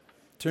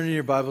Turning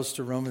your Bibles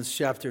to Romans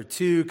chapter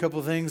 2. A couple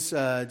of things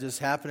just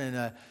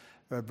happening.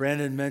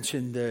 Brandon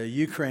mentioned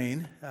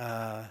Ukraine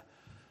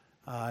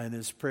in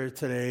his prayer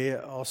today.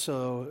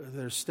 Also,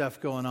 there's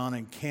stuff going on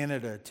in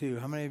Canada, too.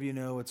 How many of you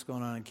know what's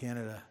going on in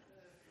Canada?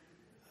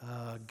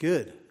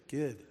 Good.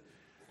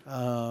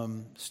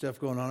 Stuff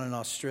going on in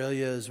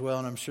Australia as well,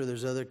 and I'm sure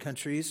there's other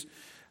countries.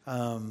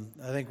 I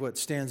think what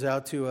stands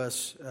out to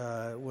us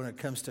when it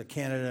comes to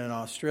Canada and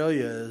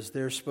Australia is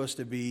they're supposed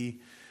to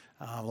be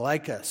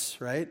like us,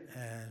 right?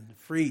 And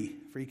free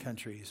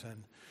countries.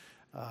 And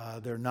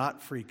they're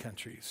not free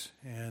countries.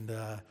 And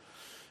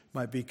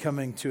might be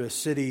coming to a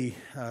city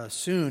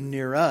soon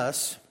near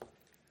us.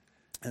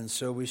 And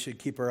so we should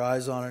keep our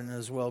eyes on it and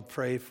as well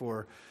pray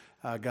for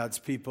God's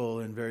people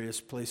in various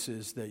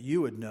places that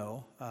you would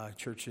know,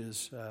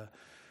 churches. I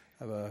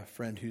have a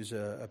friend who's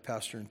a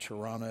pastor in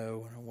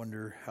Toronto, and I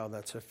wonder how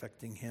that's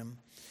affecting him.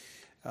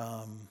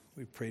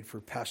 We prayed for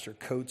Pastor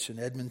Coates in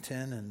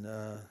Edmonton,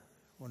 and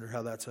wonder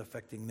how that's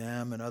affecting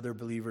them and other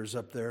believers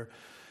up there.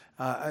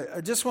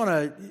 I just want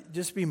to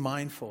be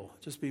mindful.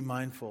 Just be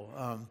mindful.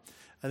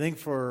 I think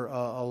for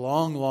a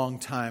long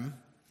time,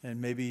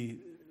 and maybe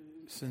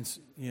since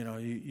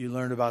you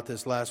learned about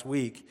this last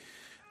week,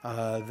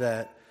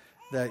 that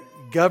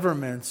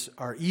governments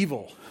are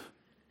evil.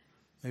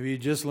 Maybe you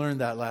just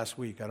learned that last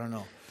week. I don't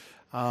know.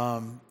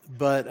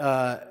 But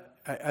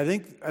I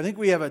think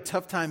we have a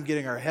tough time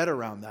getting our head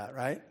around that,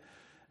 right?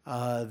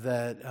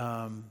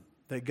 That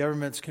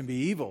governments can be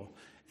evil.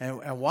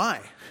 And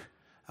why?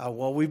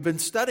 Well, we've been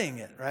studying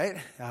it, right?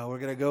 We're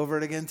going to go over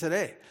it again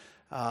today.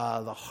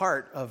 The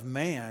heart of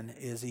man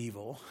is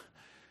evil.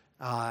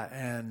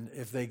 And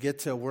if they get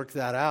to work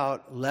that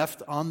out,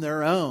 left on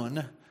their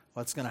own,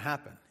 what's going to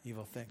happen?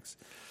 Evil things.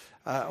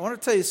 I want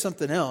to tell you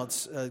something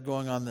else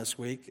going on this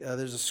week.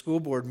 There's a school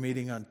board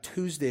meeting on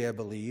Tuesday, I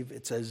believe.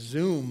 It's a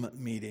Zoom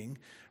meeting,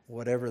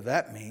 whatever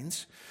that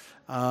means.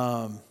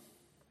 No,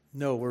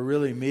 we're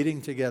really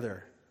meeting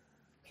together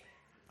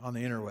on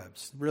the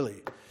interwebs,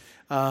 really.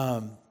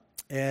 And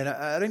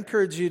I'd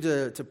encourage you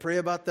to pray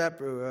about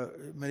that.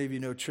 Many of you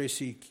know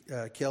Tracy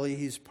Kelly.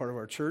 He's part of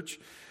our church.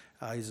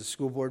 He's a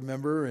school board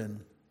member,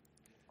 and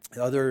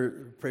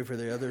pray for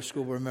the other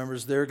school board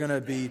members. They're going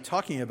to be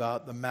talking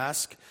about the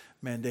mask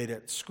mandate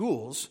at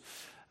schools.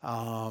 This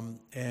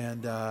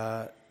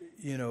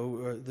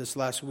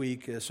last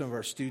week, some of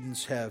our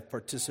students have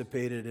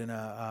participated in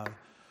a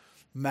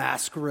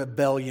mask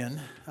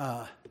rebellion.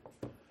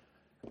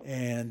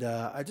 And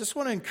I just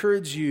want to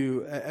encourage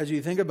you, as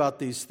you think about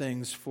these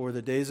things for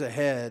the days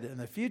ahead and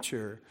the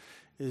future,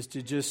 is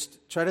to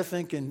just try to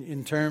think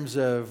in terms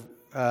of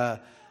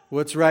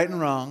what's right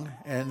and wrong,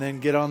 and then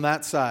get on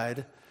that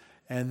side,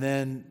 and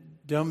then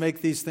don't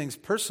make these things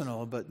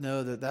personal, but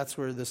know that that's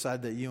where the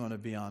side that you want to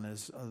be on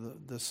is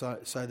the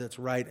side that's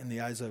right in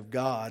the eyes of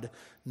God,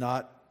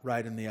 not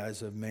right in the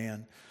eyes of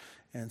man.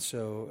 And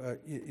so,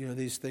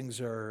 these things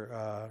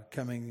are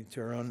coming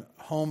to our own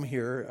home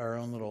here, our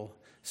own little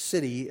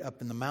city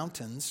up in the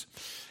mountains.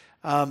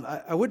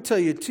 I would tell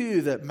you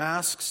too that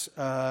masks,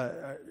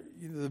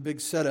 the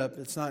big setup.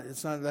 It's not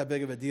that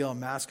big of a deal. A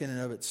mask in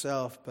and of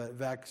itself, but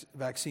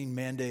vaccine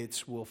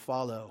mandates will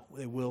follow.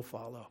 They will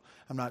follow.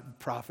 I'm not a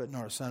prophet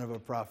nor a son of a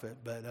prophet,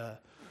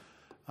 but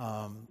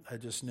I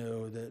just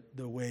know that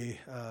the way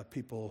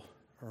the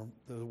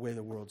way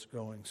the world's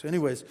going. So,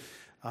 anyways,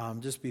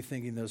 just be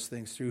thinking those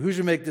things through. Who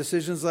should make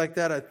decisions like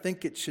that? I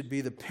think it should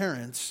be the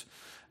parents.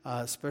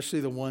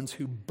 Especially the ones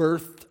who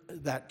birthed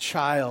that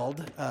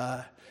child.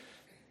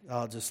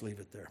 I'll just leave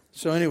it there.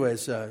 So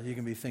anyways, you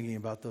can be thinking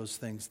about those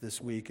things this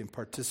week and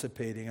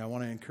participating. I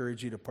want to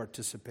encourage you to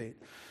participate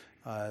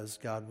as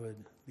God would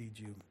lead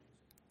you.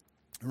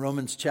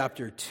 Romans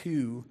chapter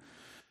 2,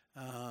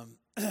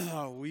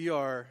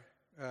 we're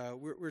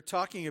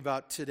talking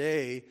about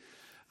today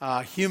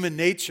human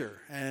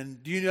nature.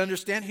 And do you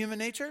understand human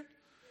nature?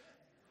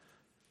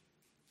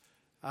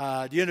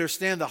 Do you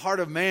understand the heart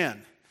of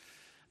man?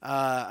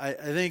 I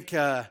think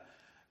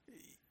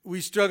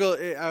we struggle.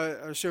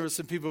 I was sharing with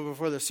some people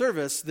before the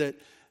service that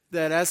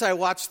as I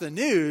watch the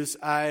news,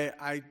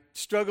 I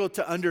struggle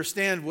to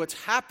understand what's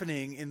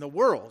happening in the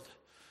world.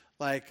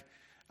 Like,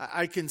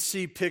 I can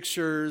see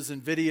pictures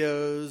and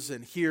videos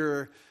and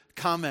hear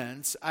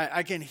comments.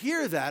 I can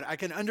hear that. I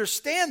can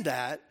understand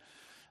that.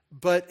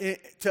 But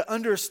to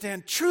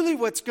understand truly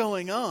what's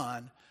going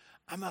on,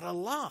 I'm at a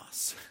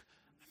loss.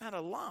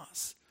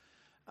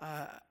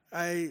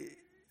 I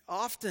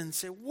often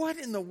say, what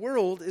in the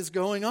world is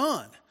going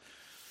on?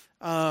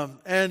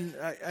 And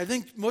I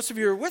think most of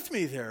you are with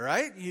me there,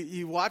 right?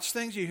 You watch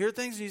things, you hear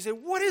things, and you say,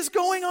 what is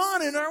going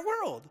on in our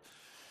world?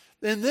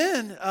 And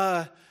then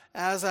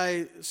as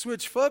I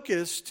switch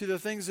focus to the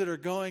things that are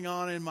going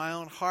on in my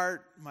own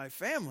heart, my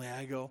family,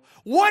 I go,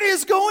 what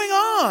is going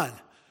on?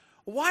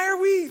 Why are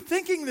we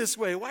thinking this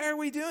way? Why are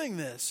we doing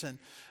this? And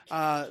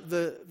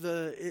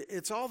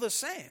it's all the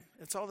same.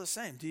 It's all the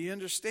same. Do you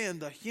understand?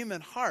 The human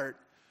heart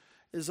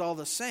is all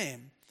the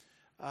same.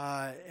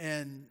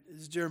 And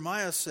as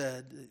Jeremiah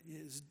said,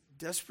 is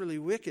desperately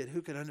wicked.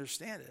 Who can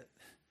understand it?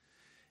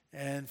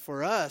 And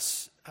for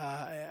us,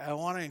 I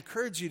want to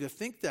encourage you to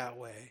think that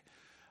way.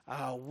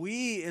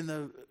 We, in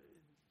the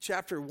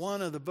chapter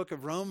 1 of the book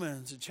of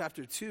Romans and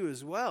chapter 2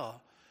 as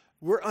well,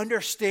 we're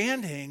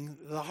understanding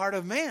the heart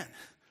of man.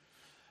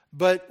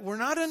 But we're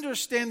not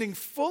understanding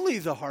fully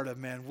the heart of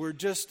man. We're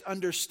just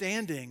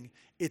understanding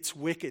its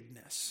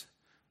wickedness,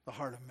 the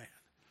heart of man.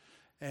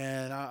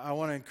 And I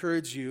want to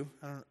encourage you,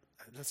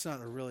 that's not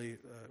a really,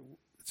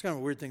 it's kind of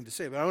a weird thing to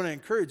say, but I want to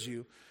encourage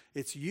you,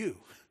 it's you.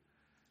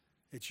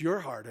 It's your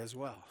heart as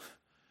well.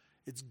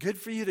 It's good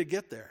for you to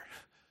get there.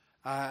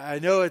 I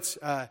know it's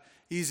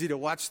easy to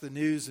watch the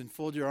news and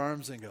fold your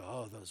arms and go,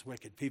 oh, those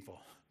wicked people.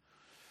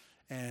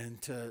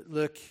 And to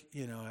look,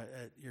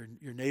 at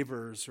your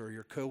neighbors or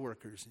your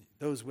coworkers,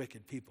 those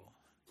wicked people.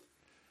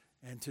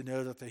 And to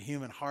know that the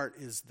human heart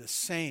is the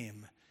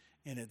same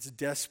in its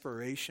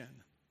desperation.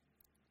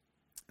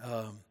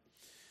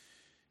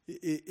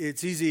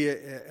 It's easy,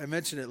 I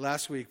mentioned it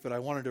last week, but I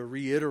wanted to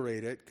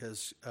reiterate it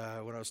because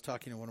when I was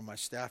talking to one of my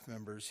staff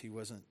members, he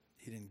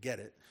didn't get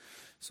it.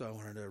 So I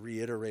wanted to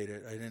reiterate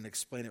it. I didn't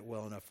explain it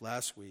well enough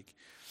last week.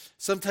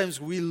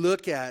 Sometimes we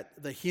look at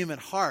the human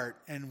heart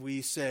and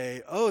we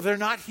say, oh, they're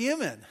not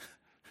human.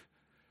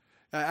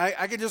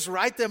 I can just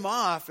write them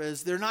off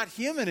as they're not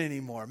human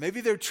anymore. Maybe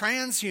they're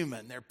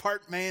transhuman. They're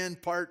part man,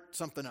 part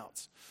something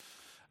else.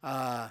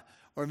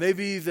 Or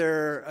maybe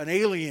they're an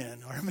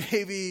alien, or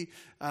maybe,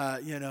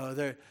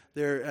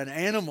 they're an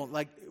animal.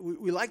 Like,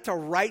 we like to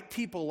write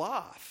people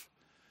off.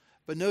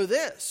 But know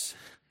this,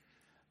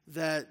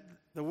 that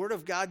the Word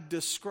of God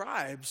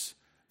describes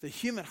the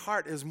human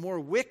heart as more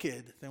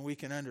wicked than we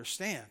can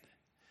understand.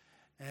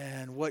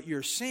 And what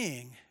you're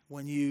seeing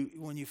when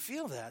you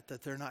feel that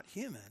they're not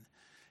human,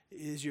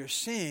 is you're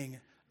seeing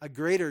a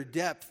greater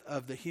depth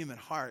of the human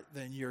heart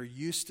than you're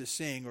used to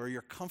seeing or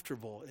you're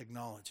comfortable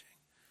acknowledging.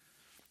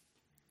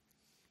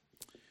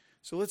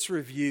 So let's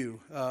review.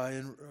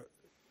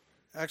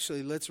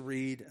 Actually, let's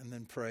read and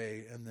then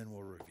pray, and then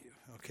we'll review.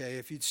 Okay?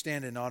 If you'd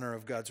stand in honor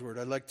of God's Word,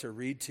 I'd like to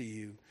read to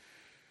you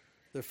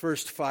the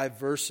first 5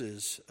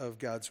 verses of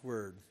God's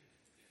Word.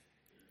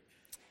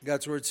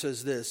 God's Word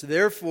says this: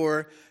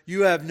 Therefore,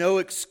 you have no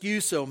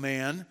excuse, O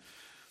man.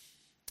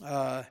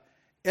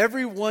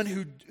 Everyone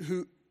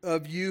who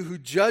of you who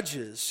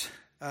judges,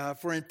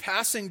 for in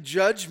passing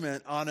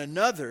judgment on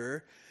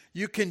another,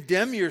 you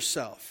condemn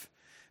yourself,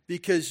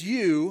 because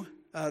you,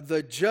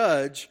 the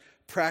judge,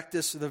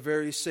 practice the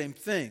very same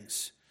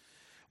things.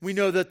 We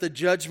know that the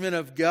judgment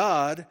of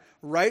God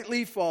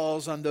rightly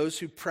falls on those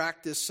who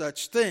practice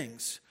such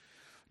things.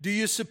 Do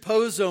you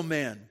suppose, O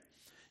man,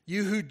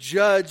 you who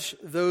judge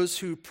those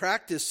who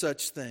practice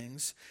such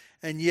things,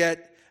 and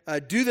yet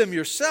do them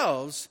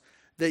yourselves,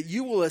 that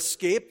you will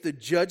escape the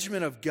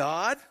judgment of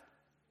God?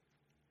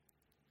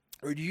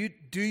 Or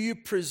do you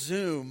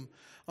presume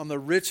on the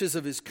riches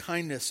of his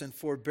kindness and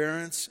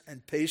forbearance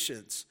and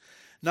patience,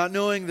 not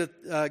knowing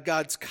that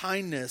God's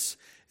kindness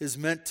is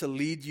meant to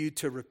lead you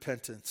to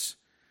repentance?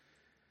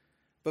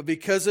 But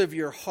because of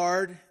your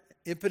hard,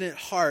 impotent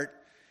heart,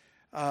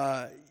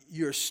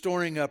 you're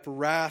storing up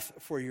wrath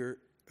for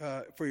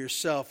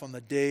yourself on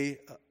the day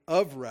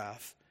of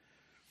wrath,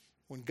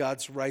 when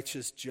God's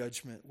righteous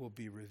judgment will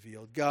be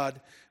revealed. God,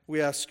 we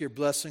ask your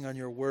blessing on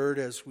your word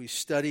as we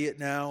study it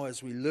now,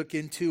 as we look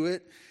into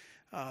it.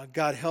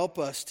 God, help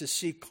us to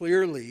see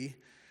clearly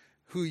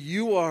who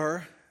you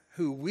are,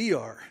 who we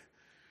are,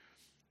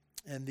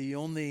 and the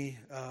only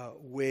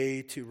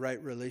way to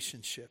right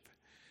relationship.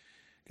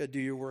 God, do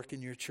your work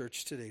in your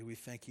church today. We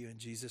thank you in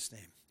Jesus'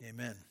 name.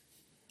 Amen.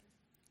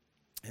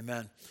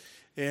 Amen.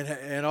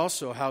 And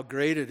also how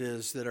great it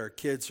is that our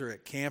kids are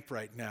at camp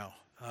right now.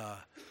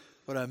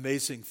 What an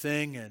amazing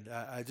thing. And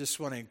I just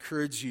want to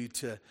encourage you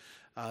to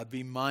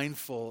be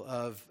mindful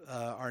of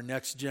our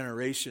next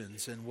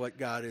generations and what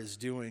God is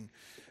doing.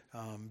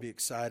 Be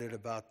excited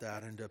about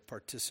that and to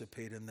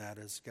participate in that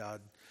as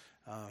God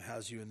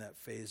has you in that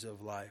phase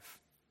of life.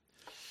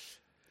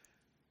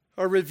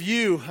 Our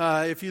review,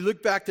 if you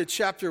look back to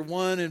chapter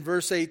 1 and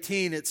verse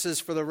 18, it says,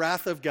 For the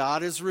wrath of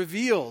God is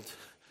revealed.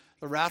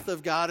 The wrath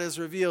of God is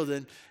revealed.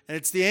 And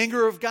it's the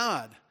anger of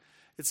God.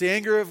 It's the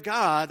anger of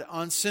God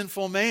on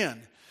sinful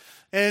man.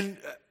 And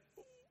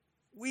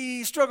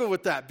we struggle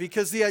with that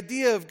because the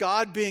idea of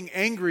God being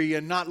angry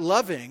and not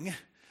loving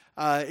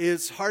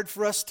is hard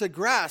for us to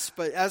grasp.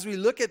 But as we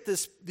look at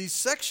these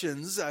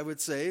sections, I would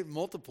say,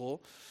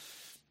 multiple,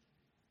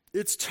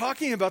 it's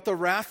talking about the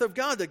wrath of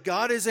God, that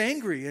God is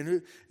angry.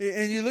 And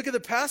you look at the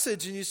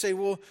passage and you say,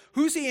 well,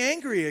 who's he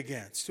angry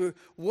against?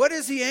 What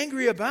is he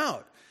angry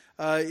about?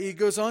 He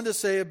goes on to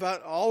say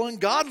about all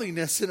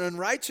ungodliness and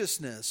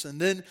unrighteousness.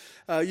 And then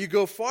you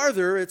go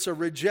farther, it's a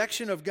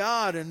rejection of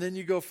God. And then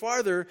you go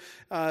farther,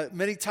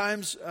 many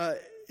times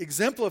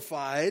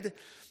exemplified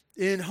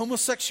in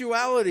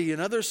homosexuality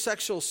and other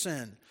sexual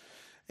sin.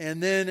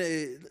 And then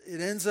it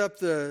ends up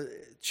the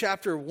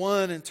chapter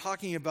 1 and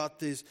talking about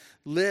these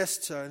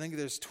lists. I think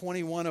there's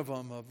 21 of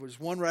them. There's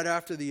one right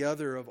after the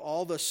other of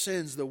all the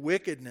sins, the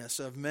wickedness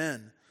of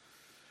men.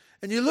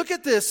 And you look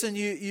at this and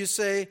you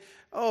say,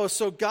 oh,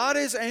 so God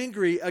is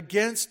angry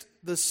against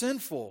the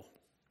sinful.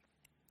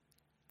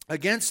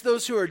 Against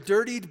those who are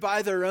dirtied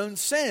by their own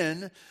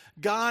sin,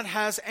 God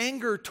has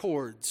anger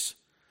towards.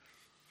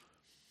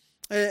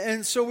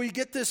 And so we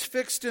get this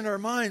fixed in our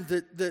mind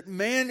that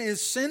man is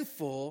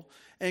sinful,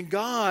 and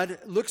God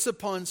looks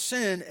upon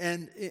sin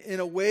and in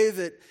a way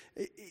that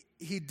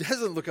he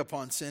doesn't look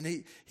upon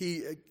sin.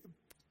 He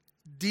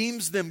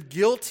deems them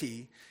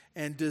guilty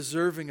and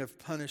deserving of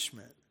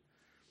punishment.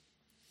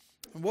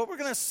 And what we're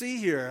going to see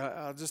here,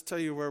 I'll just tell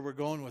you where we're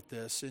going with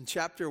this. In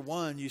chapter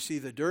 1, you see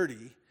the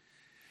dirty.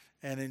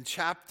 And in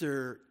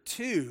chapter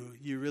 2,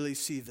 you really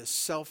see the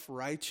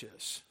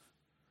self-righteous.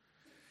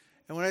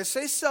 And when I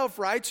say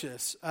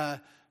self-righteous,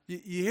 you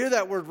hear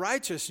that word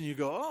righteous and you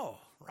go, oh,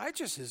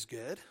 righteous is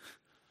good.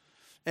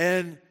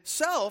 And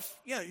self,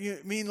 you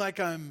mean like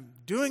I'm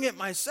doing it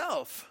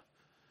myself.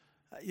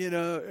 In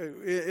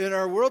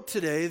our world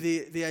today,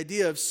 the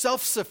idea of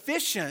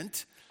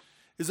self-sufficient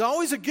is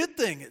always a good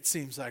thing, it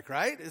seems like,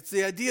 right? It's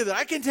the idea that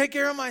I can take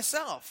care of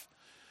myself.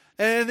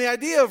 And the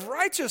idea of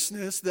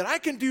righteousness, that I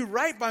can do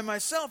right by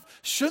myself,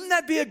 shouldn't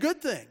that be a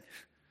good thing?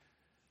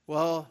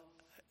 Well,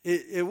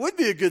 it would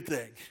be a good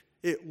thing.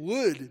 It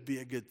would be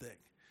a good thing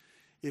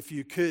if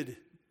you could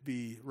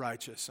be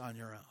righteous on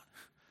your own.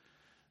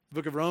 The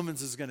book of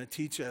Romans is going to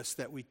teach us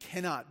that we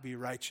cannot be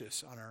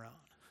righteous on our own.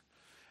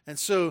 And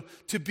so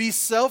to be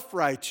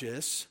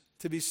self-righteous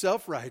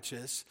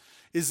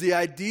is the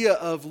idea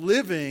of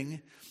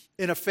living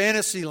in a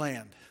fantasy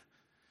land.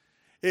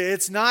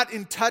 It's not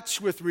in touch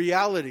with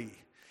reality.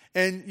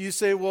 And you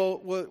say, well,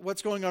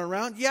 what's going on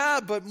around? Yeah,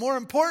 but more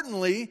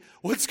importantly,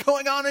 what's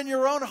going on in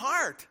your own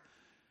heart?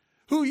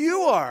 Who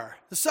you are,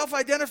 the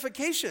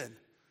self-identification.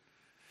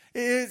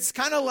 It's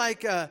kind of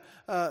like a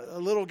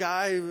little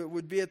guy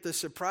would be at the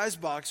surprise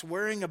box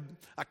wearing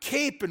a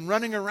cape and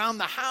running around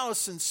the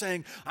house and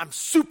saying, I'm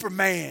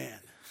Superman.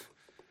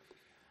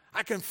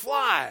 I can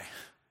fly.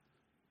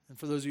 And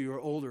for those of you who are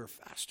older,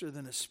 faster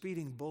than a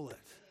speeding bullet,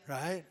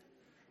 right?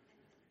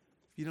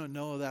 If you don't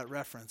know that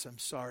reference, I'm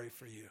sorry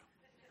for you.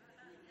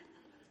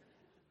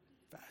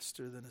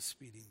 Faster than a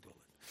speeding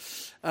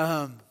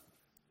bullet.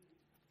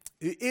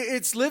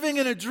 It's living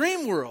in a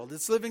dream world.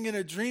 It's living in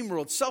a dream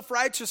world.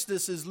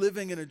 Self-righteousness is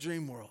living in a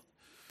dream world.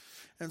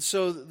 And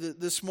so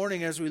this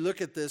morning, as we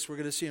look at this, we're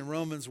going to see in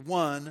Romans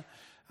 1,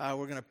 we're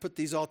going to put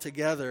these all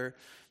together.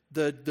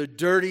 The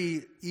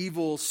dirty,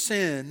 evil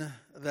sin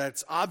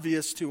that's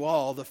obvious to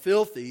all, the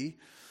filthy,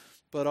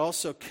 but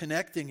also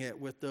connecting it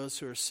with those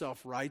who are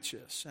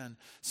self-righteous. And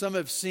some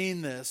have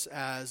seen this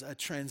as a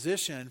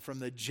transition from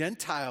the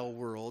Gentile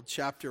world,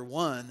 chapter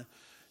 1,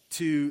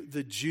 to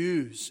the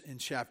Jews in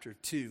chapter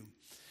 2.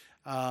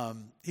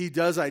 He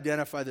does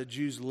identify the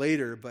Jews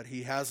later, but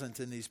he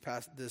hasn't in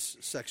this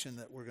section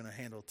that we're going to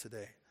handle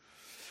today.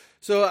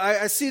 So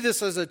I see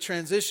this as a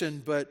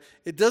transition, but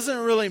it doesn't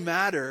really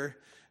matter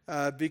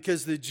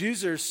because the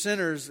Jews are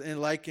sinners,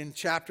 like in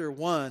chapter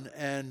 1,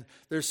 and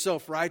they're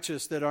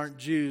self-righteous that aren't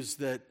Jews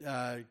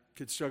that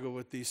could struggle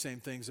with these same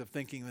things of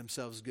thinking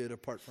themselves good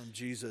apart from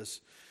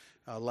Jesus,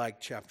 like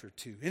chapter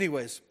 2.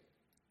 Anyways,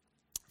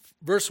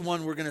 verse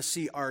 1, we're going to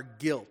see our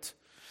guilt.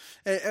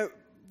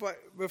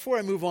 But before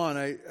I move on,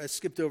 I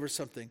skipped over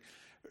something.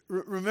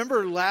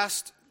 Remember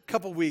last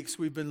couple weeks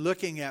we've been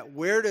looking at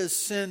where does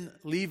sin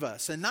leave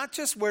us? And not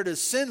just where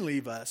does sin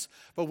leave us,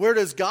 but where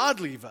does God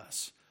leave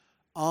us?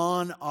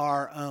 On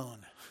our own.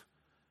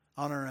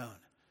 On our own.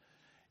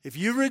 If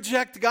you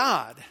reject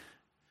God,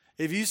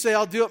 if you say,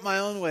 I'll do it my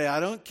own way, I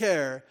don't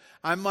care,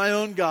 I'm my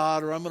own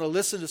God, or I'm going to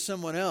listen to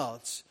someone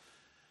else,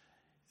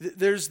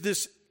 there's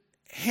this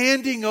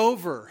handing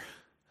over,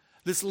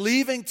 this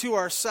leaving to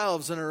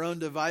ourselves and our own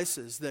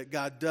devices that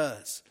God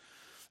does.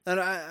 And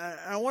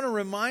I want to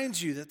remind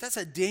you that that's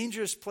a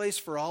dangerous place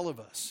for all of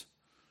us.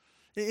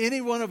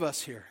 Any one of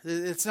us here.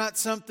 It's not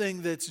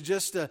something that's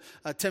just a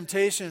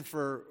temptation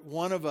for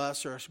one of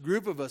us or a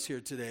group of us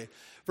here today.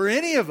 For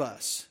any of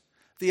us,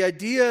 the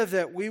idea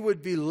that we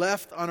would be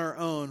left on our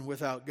own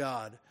without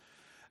God,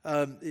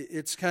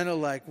 it's kind of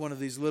like one of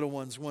these little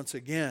ones once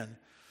again.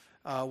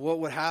 What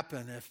would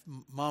happen if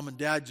mom and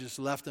dad just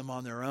left them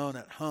on their own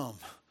at home?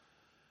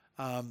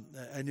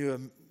 I knew a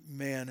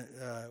man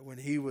when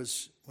he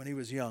was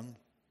young.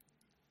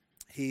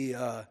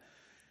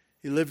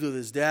 He lived with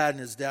his dad, and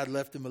his dad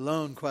left him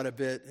alone quite a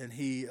bit, and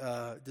he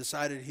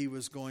decided he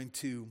was going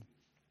to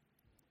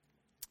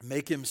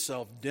make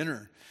himself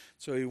dinner.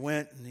 So he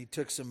went and he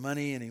took some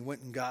money and he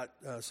went and got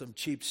some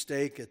cheap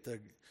steak at the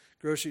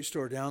grocery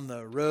store down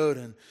the road,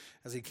 and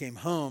as he came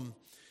home,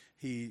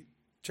 he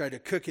tried to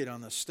cook it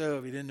on the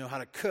stove. He didn't know how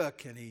to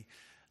cook, and he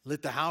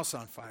lit the house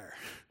on fire.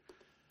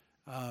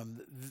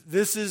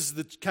 This is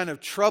the kind of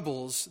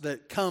troubles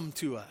that come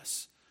to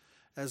us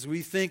as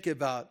we think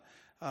about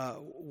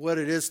what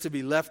it is to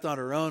be left on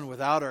our own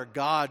without our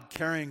God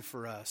caring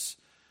for us.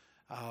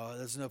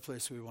 There's no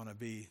place we want to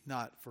be,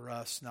 not for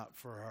us, not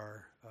for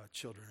our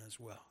children as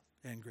well,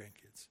 and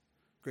grandkids,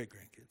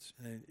 great-grandkids.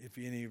 And if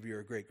any of you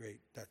are great,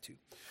 that too.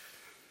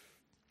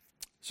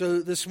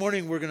 So this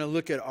morning we're going to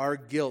look at our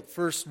guilt.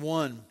 First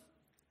one,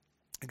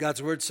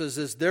 God's word says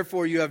this,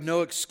 therefore you have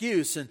no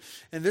excuse. And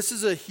this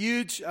is a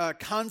huge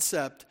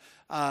concept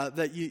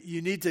that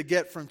you need to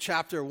get from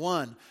chapter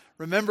 1.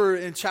 Remember,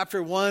 in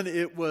chapter 1,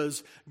 it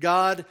was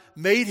God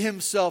made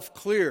himself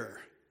clear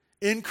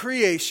in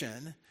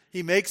creation.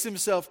 He makes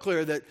himself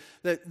clear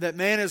that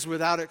man is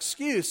without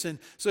excuse. And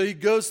so he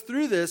goes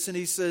through this and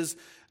he says,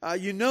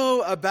 you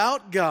know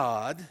about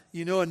God,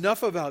 you know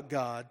enough about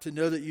God to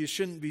know that you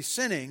shouldn't be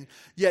sinning,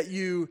 yet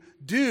you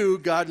do.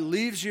 God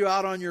leaves you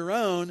out on your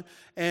own,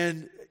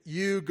 and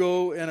you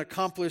go and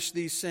accomplish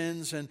these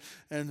sins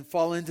and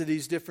fall into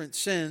these different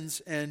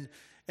sins. And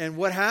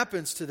what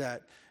happens to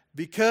that?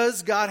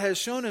 Because God has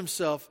shown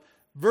himself,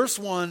 verse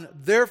 1,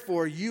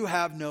 therefore you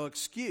have no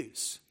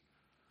excuse.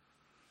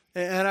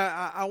 And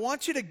I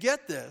want you to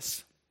get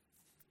this,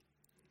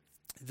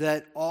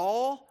 that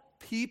all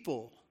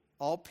people,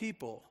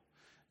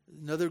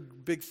 another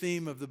big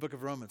theme of the book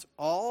of Romans,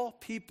 all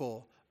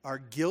people are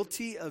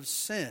guilty of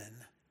sin.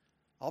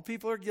 All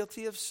people are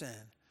guilty of sin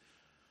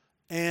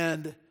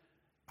and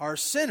are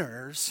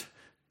sinners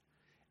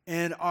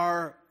and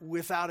are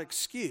without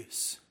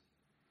excuse.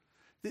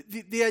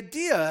 The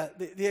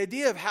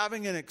idea of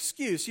having an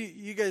excuse,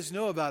 you guys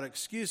know about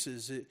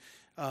excuses.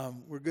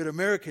 We're good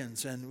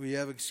Americans and we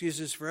have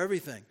excuses for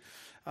everything.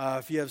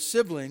 If you have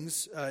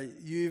siblings,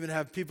 you even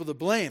have people to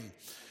blame.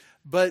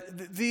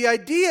 But the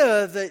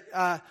idea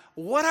that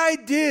what I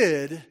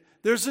did,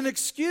 there's an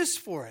excuse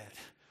for it.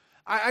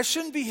 I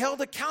shouldn't be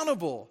held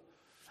accountable.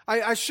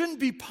 I shouldn't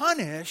be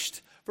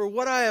punished for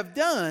what I have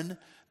done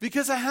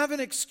because I have an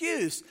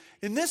excuse.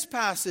 In this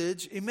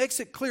passage, it makes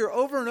it clear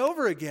over and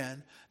over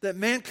again that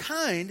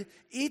mankind,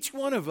 each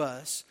one of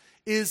us,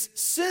 is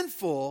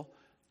sinful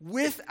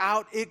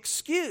without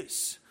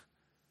excuse.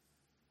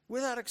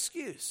 Without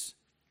excuse.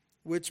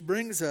 Which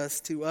brings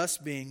us to us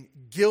being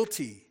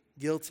guilty.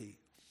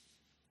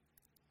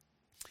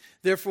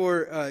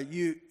 Therefore,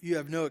 you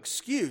have no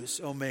excuse,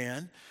 O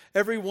man,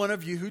 every one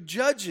of you who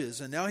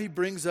judges. And now he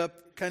brings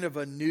up kind of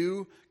a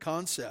new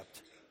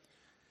concept.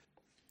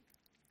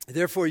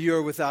 Therefore, you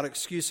are without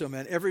excuse, O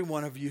man, every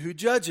one of you who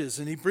judges.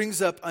 And he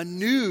brings up a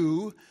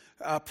new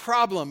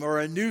problem or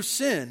a new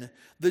sin,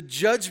 the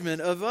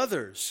judgment of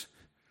others.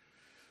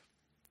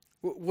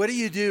 What do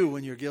you do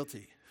when you're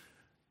guilty?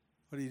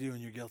 What do you do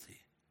when you're guilty?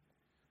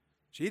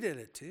 She did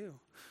it too.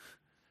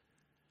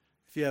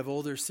 If you have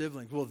older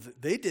siblings, well,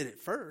 they did it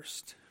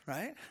first,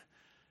 right?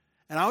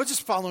 And I was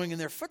just following in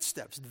their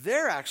footsteps.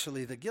 They're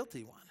actually the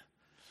guilty one.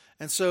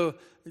 And so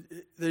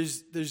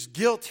there's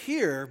guilt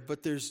here,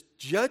 but there's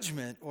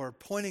judgment or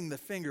pointing the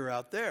finger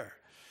out there.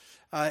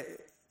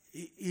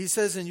 He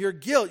says, in your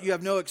guilt, you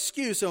have no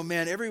excuse, O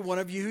man, every one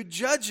of you who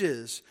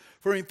judges.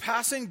 For in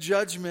passing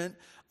judgment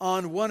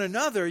on one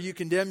another, you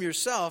condemn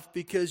yourself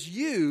because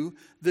you,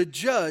 the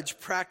judge,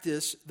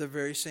 practice the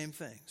very same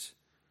things.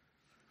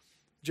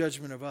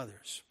 Judgment of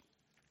others.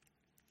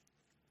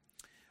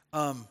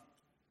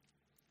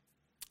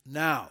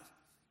 Now,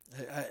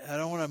 I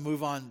don't want to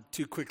move on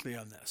too quickly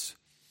on this.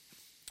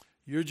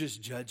 You're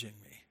just judging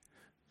me.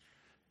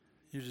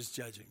 You're just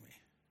judging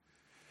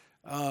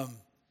me.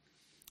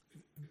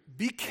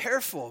 Be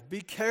careful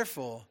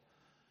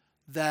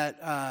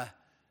that,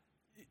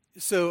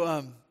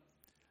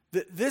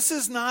 this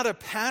is not a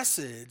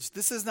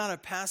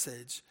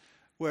passage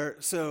where,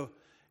 so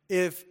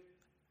if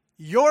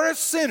you're a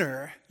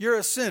sinner,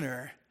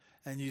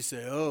 and you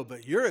say, oh,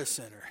 but you're a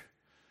sinner.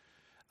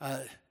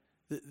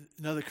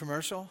 Another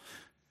commercial?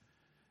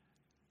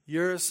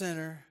 You're a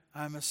sinner,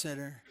 I'm a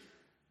sinner.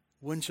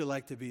 Wouldn't you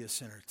like to be a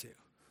sinner too?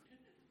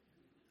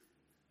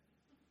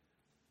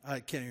 I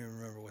can't even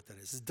remember what that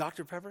is. Is it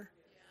Dr. Pepper?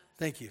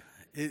 Thank you.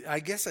 I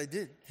guess I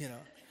did,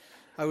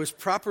 I was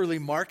properly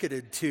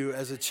marketed to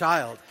as a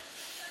child.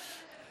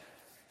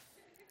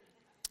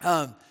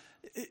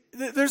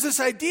 There's this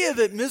idea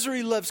that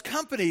misery loves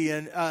company,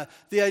 and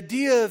the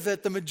idea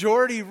that the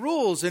majority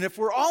rules. And if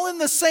we're all in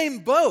the same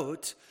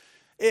boat,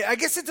 I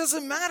guess it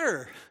doesn't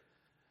matter.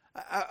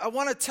 I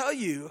want to tell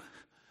you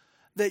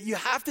that you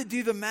have to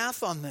do the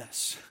math on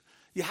this.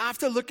 You have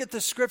to look at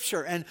the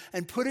scripture and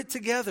put it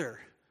together.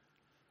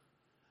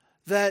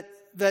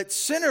 That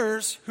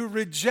sinners who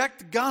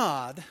reject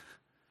God,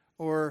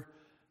 or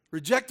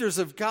rejectors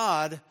of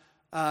God,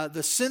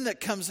 the sin that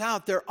comes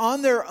out, they're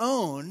on their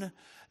own.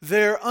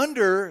 They're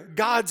under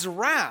God's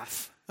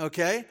wrath,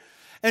 okay?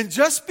 And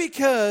just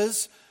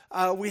because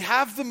we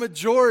have the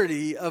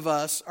majority of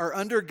us are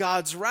under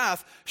God's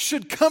wrath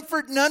should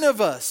comfort none of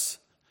us.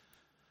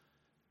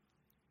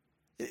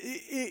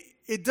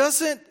 It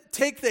doesn't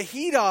take the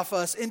heat off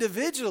us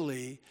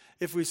individually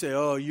if we say,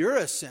 oh, you're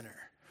a sinner,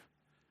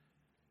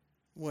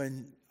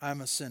 when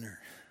I'm a sinner.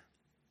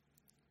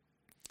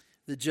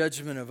 The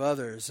judgment of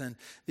others. And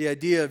the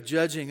idea of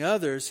judging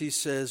others, he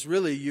says,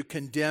 really, you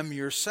condemn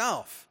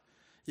yourself.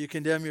 You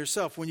condemn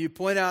yourself. When you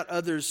point out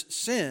others'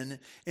 sin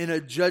in a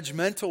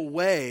judgmental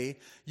way,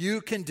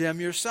 you condemn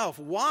yourself.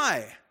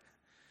 Why?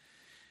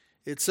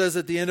 It says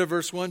at the end of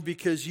verse 1,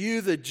 because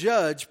you, the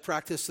judge,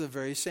 practice the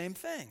very same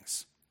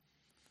things.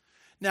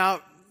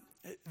 Now,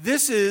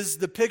 this is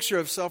the picture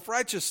of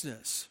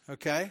self-righteousness,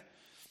 okay?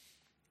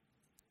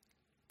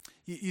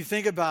 You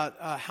think about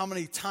how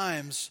many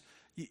times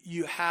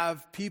you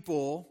have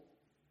people,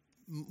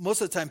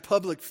 most of the time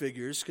public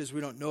figures, because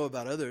we don't know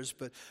about others,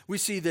 but we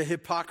see the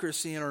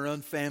hypocrisy in our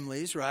own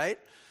families, right?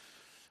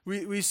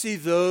 We see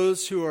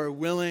those who are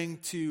willing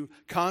to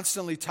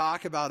constantly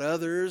talk about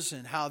others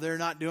and how they're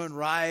not doing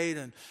right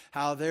and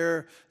how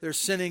they're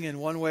sinning in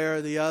one way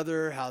or the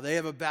other, how they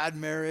have a bad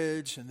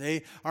marriage and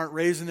they aren't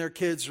raising their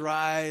kids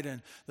right,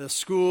 and the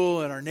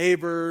school and our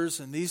neighbors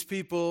and these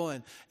people.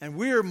 And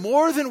we are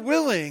more than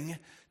willing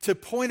to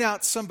point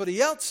out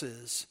somebody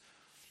else's,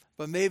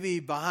 but maybe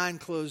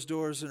behind closed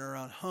doors in our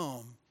own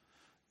home,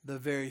 the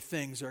very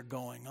things are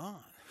going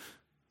on.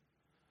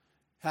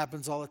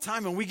 Happens all the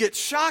time, and we get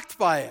shocked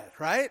by it,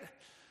 right?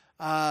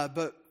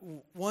 But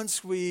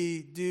once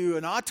we do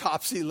an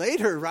autopsy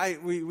later,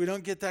 right, we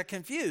don't get that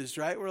confused,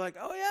 right? We're like,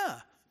 oh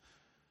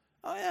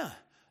yeah,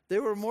 they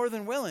were more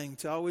than willing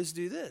to always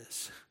do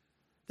this.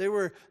 They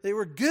were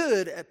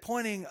good at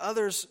pointing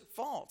others'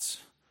 faults.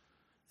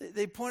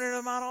 They pointed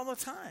them out all the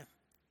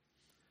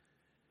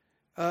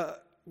time.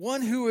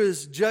 One who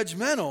is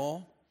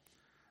judgmental,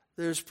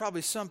 there's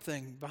probably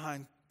something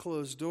behind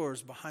closed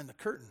doors, behind the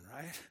curtain,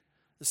 right?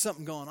 There's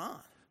something going on.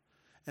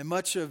 And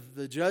much of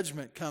the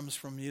judgment comes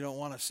from you don't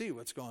want to see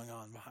what's going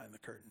on behind the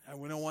curtain. And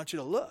we don't want you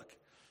to look.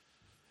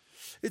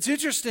 It's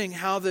interesting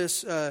how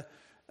this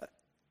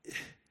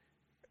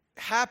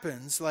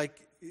happens.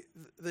 Like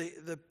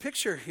the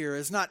picture here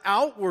is not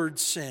outward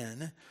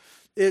sin.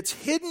 It's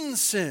hidden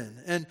sin.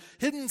 And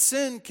hidden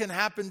sin can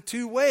happen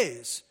two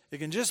ways. It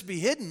can just be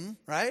hidden,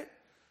 right?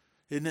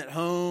 Hidden at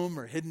home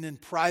or hidden in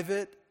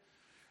private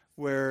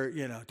where,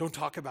 don't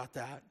talk about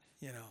that,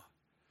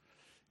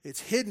 It's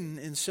hidden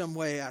in some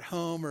way at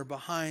home or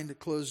behind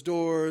closed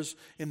doors,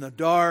 in the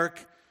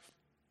dark.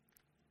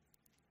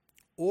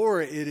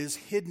 Or it is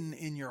hidden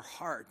in your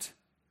heart.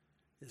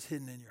 It's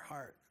hidden in your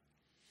heart.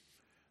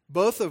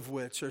 Both of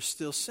which are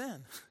still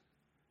sin.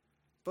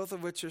 Both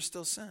of which are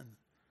still sin.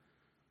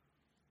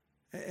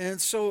 And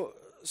so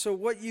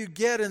what you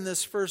get in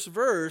this first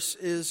verse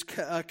is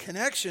a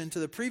connection to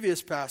the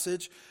previous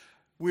passage.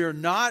 We are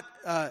not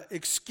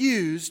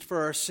excused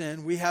for our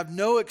sin. We have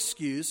no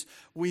excuse.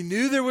 We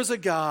knew there was a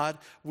God.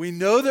 We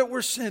know that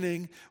we're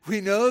sinning.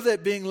 We know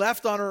that being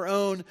left on our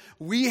own,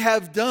 we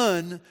have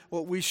done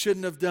what we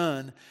shouldn't have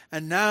done.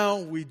 And now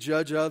we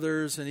judge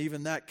others, and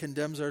even that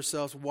condemns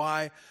ourselves.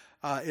 Why?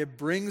 It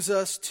brings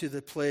us to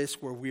the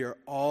place where we are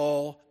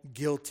all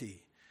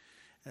guilty.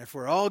 And if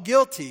we're all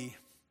guilty,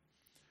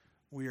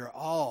 we are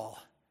all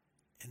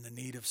in the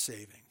need of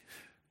saving.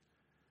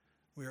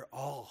 We are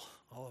all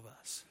of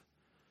us.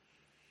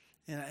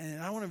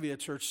 And I want to be a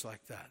church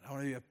like that. I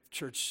want to be a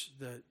church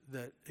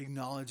that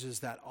acknowledges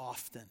that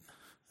often,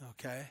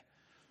 okay?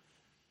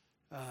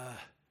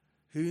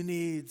 Who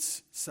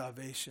needs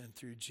salvation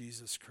through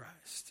Jesus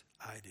Christ?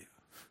 I do.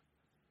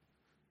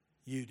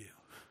 You do.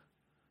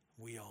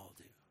 We all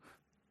do.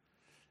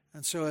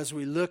 And so as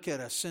we look at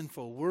a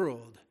sinful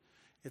world,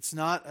 it's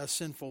not a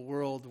sinful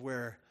world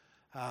where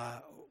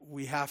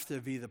we have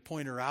to be the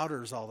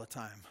pointer-outers all the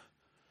time.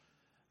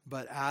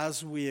 But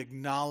as we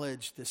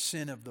acknowledge the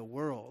sin of the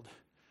world,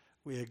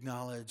 we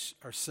acknowledge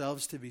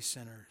ourselves to be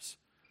sinners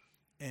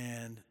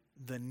and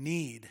the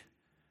need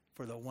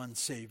for the one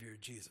Savior,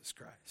 Jesus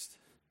Christ.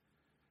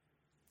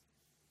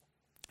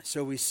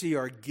 So we see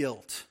our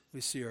guilt.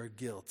 We see our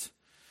guilt.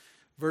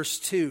 Verse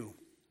 2,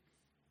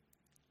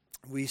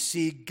 we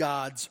see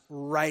God's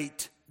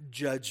right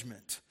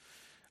judgment.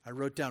 I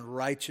wrote down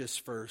righteous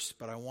first,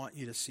 but I want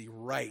you to see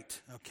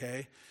right,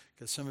 okay?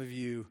 Because some of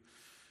you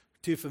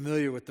too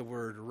familiar with the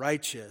word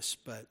righteous,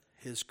 but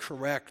his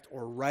correct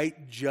or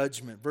right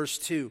judgment. Verse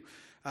 2,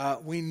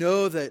 we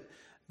know that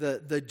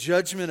the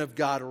judgment of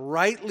God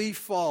rightly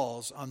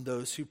falls on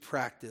those who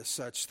practice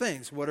such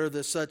things. What are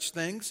the such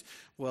things?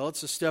 Well,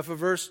 it's the stuff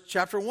of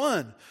chapter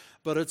 1,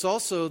 but it's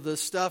also the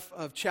stuff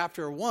of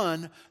chapter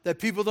 1 that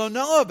people don't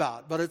know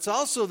about. But it's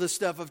also the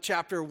stuff of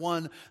chapter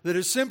 1 that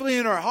is simply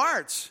in our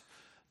hearts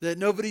that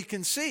nobody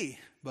can see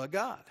but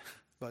God.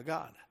 But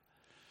God.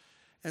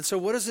 And so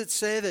what does it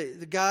say?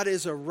 That God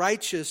is a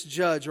righteous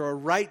judge or a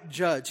right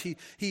judge. He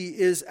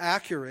is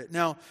accurate.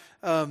 Now,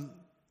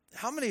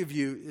 how many of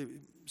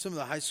you, some of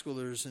the high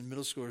schoolers and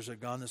middle schoolers are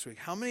gone this week,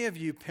 how many of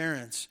you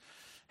parents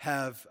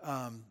have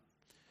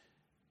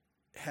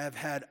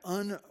had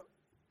unjust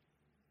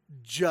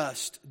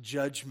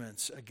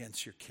judgments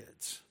against your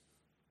kids?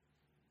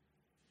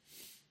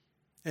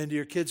 And do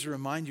your kids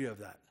remind you of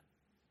that?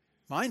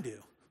 Mine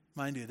do.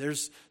 Mind you,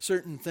 there's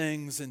certain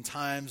things and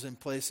times and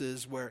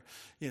places where,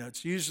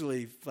 it's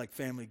usually like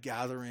family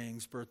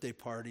gatherings, birthday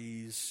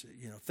parties,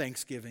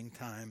 Thanksgiving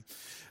time,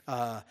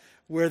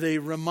 where they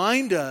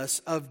remind us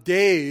of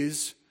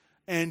days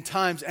and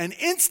times and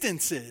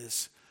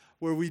instances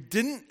where we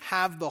didn't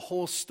have the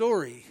whole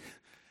story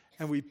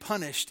and we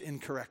punished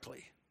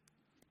incorrectly.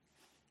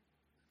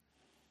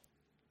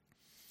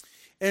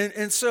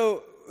 And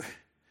so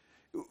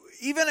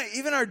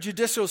even our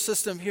judicial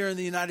system here in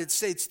the United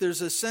States,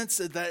 there's a sense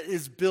that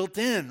is built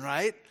in,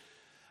 right?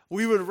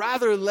 We would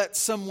rather let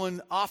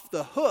someone off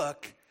the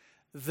hook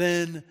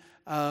than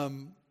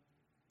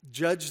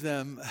judge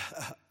them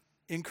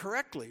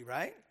incorrectly,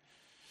 right?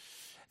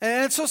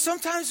 And so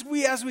sometimes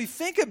as we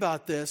think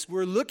about this,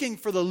 we're looking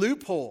for the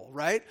loophole,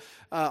 right?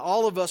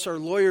 All of us are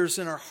lawyers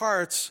in our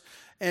hearts,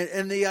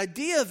 and the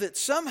idea that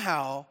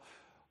somehow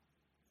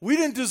we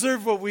didn't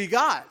deserve what we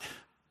got,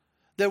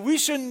 that we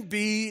shouldn't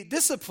be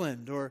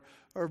disciplined or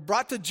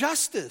brought to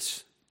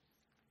justice.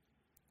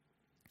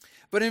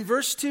 But in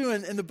verse 2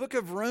 in the book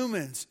of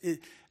Romans,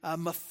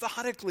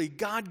 methodically,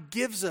 God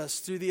gives us,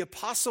 through the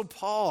Apostle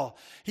Paul,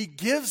 he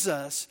gives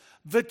us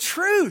the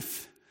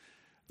truth.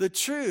 The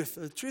truth.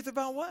 The truth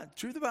about what?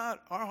 Truth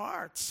about our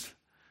hearts.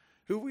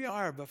 Who we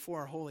are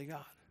before our holy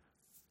God.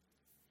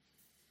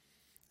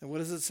 And what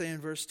does it say in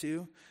verse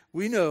 2?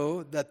 We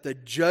know that the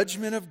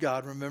judgment of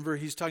God, remember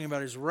he's talking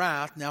about his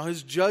wrath, now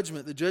his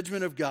judgment, the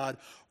judgment of God,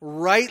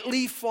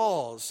 rightly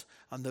falls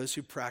on those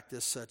who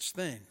practice such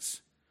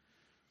things.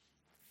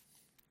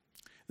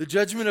 The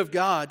judgment of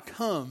God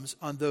comes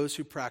on those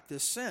who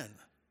practice sin.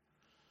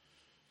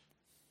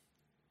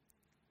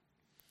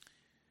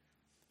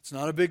 It's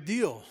not a big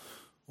deal.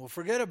 We'll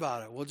forget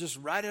about it. We'll just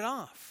write it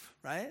off,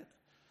 right?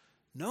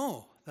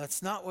 No,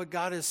 that's not what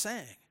God is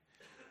saying.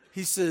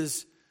 He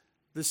says,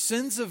 the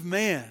sins of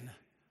man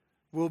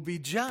will be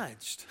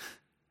judged,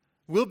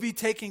 will be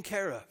taken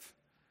care of.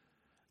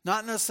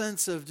 Not in a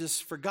sense of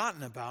just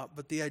forgotten about,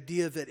 but the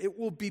idea that it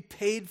will be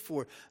paid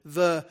for.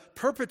 The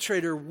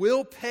perpetrator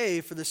will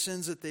pay for the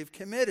sins that they've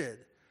committed.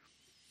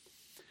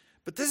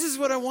 But this is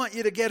what I want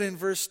you to get in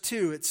verse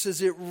 2. It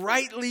says it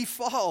rightly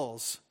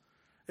falls.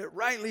 It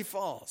rightly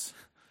falls.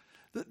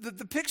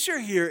 The picture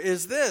here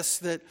is this,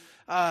 that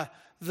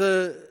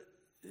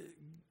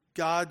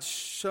God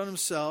showed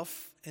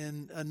himself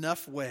in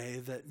enough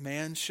way that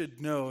man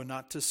should know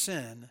not to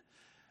sin.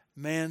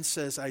 Man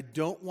says, I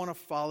don't want to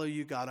follow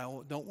you, God. I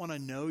don't want to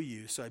know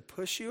you. So I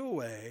push you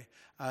away.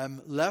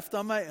 I'm left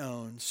on my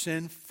own.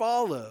 Sin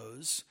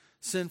follows.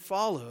 Sin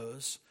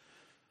follows.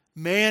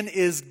 Man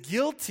is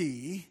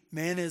guilty.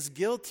 Man is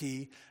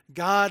guilty.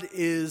 God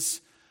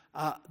is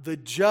the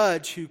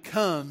judge who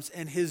comes,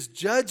 and his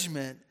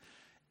judgment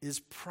is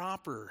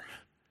proper.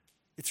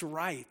 It's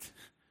right.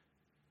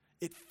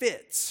 It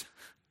fits.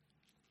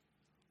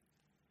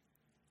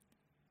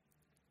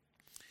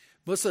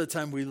 Most of the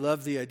time we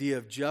love the idea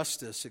of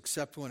justice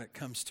except when it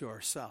comes to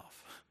ourselves,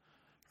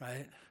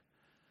 right?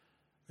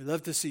 We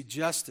love to see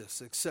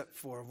justice except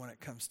for when it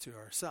comes to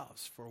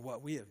ourselves, for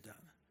what we have done.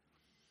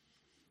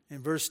 In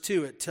verse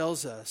 2 it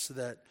tells us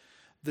that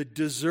the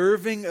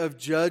deserving of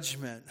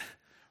judgment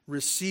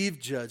receive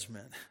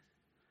judgment,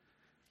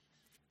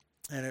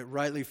 and it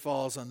rightly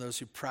falls on those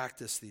who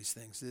practice these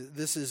things.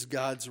 This is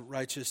God's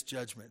righteous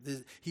judgment.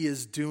 He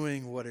is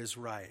doing what is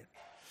right.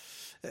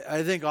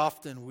 I think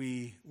often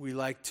we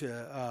like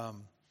to,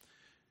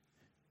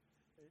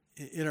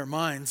 in our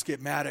minds, get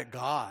mad at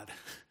God.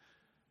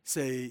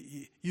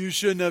 Say, you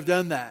shouldn't have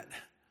done that.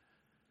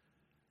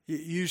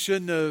 You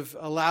shouldn't have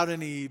allowed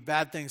any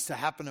bad things to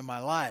happen in my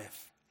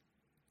life.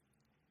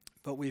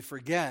 But we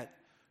forget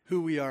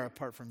who we are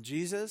apart from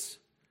Jesus,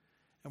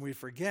 and we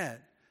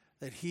forget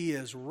that he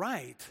is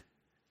right,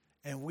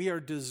 and we are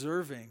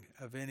deserving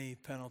of any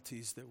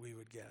penalties that we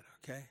would get,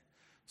 okay?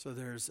 So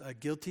there's a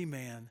guilty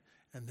man,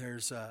 and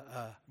there's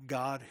a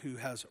God who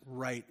has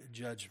right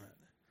judgment.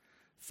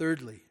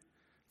 Thirdly,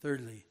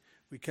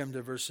 we come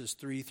to verses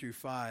 3 through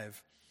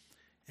 5,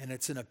 and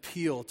it's an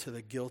appeal to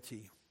the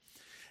guilty.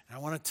 And I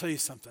want to tell you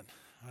something.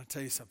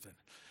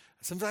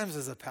 Sometimes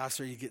as a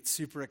pastor, you get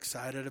super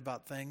excited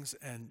about things,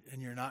 and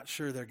you're not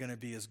sure they're going to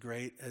be as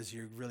great as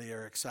you really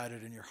are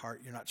excited in your heart.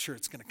 You're not sure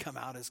it's going to come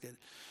out as good.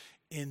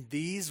 In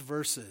these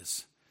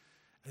verses,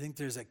 I think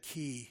there's a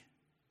key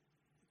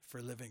for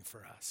living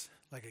for us.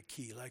 Like a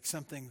key, like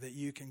something that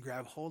you can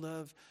grab hold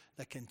of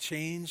that can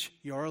change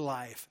your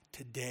life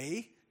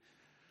today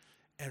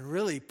and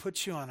really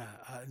put you on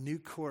a new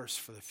course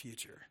for the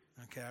future.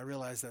 Okay, I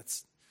realize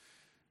it's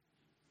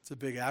a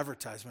big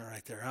advertisement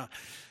right there,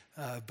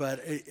 huh? But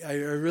I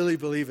really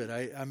believe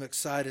it. I'm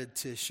excited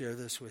to share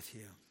this with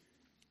you.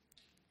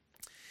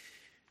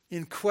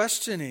 In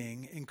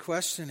questioning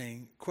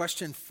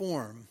question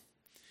form,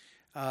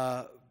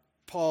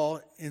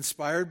 Paul,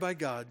 inspired by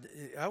God,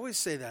 I always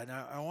say that.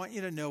 Now, I want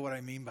you to know what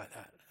I mean by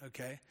that,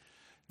 okay?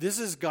 This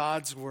is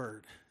God's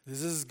word.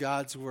 This is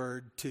God's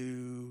word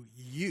to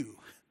you.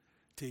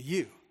 To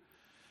you.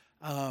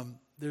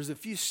 There's a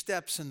few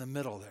steps in the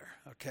middle there,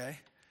 okay?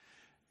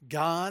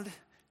 God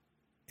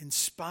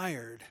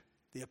inspired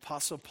the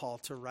Apostle Paul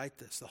to write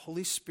this. The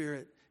Holy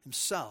Spirit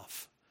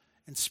himself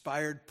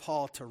inspired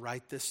Paul to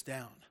write this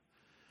down.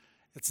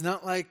 It's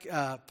not like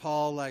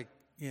Paul,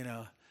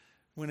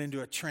 went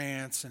into a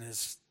trance and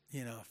his,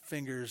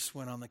 fingers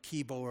went on the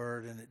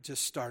keyboard and it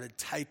just started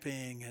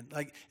typing.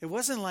 And it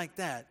wasn't like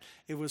that.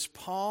 It was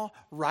Paul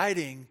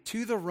writing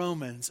to the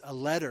Romans a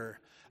letter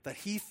that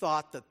he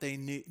thought that they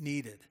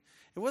needed.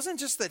 It wasn't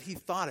just that he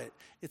thought it.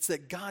 It's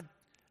that God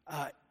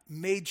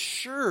made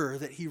sure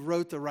that he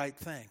wrote the right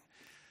thing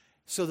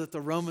so that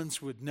the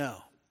Romans would know.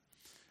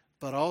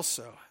 But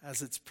also,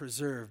 as it's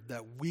preserved,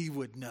 that we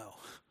would know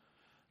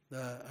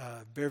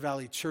The Bear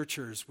Valley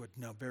Churchers would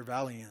know, Bear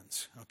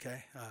Vallians,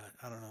 okay?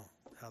 I don't know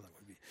how that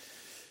would be.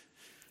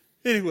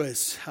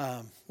 Anyways,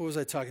 what was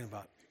I talking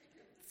about?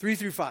 3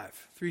 through 5.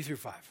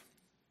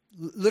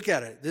 Look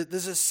at it.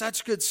 This is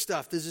such good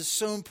stuff. This is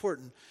so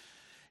important.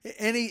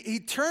 And he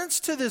turns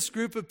to this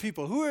group of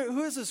people.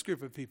 Who is this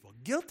group of people?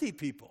 Guilty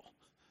people.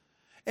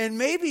 And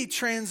maybe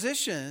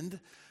transitioned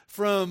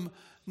from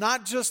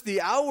not just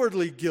the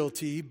outwardly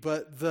guilty,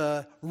 but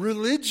the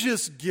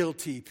religious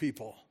guilty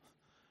people.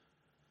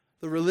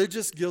 The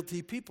religious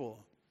guilty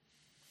people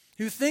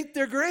who think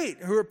they're great,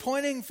 who are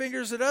pointing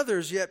fingers at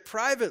others, yet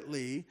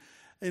privately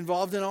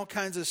involved in all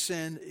kinds of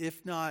sin,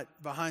 if not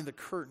behind the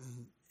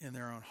curtain in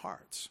their own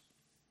hearts.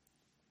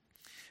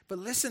 But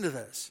listen to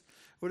this.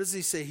 What does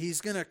he say?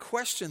 He's going to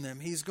question them.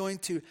 He's going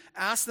to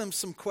ask them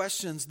some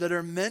questions that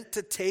are meant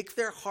to take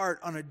their heart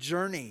on a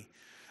journey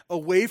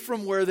away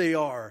from where they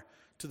are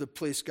to the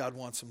place God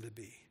wants them to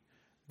be.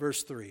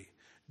 Verse 3.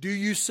 Do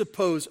you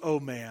suppose,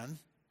 O man,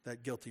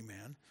 that guilty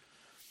man,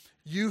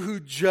 you who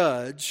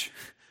judge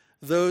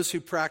those who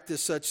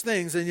practice such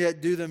things and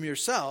yet do them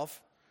yourself,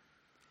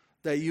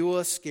 that you will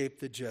escape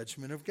the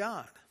judgment of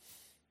God?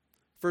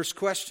 First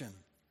question.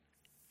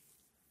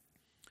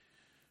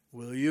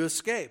 Will you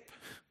escape?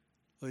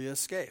 Will you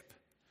escape?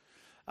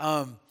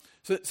 So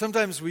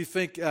sometimes we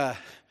think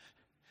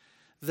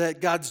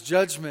that God's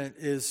judgment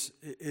is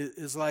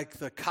like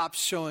the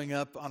cops showing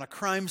up on a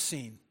crime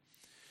scene.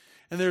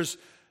 And there's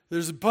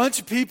a bunch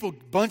of people,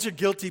 bunch of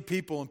guilty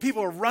people, and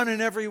people are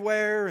running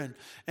everywhere.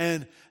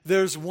 And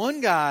there's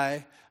one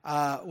guy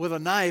with a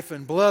knife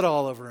and blood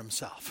all over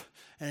himself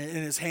and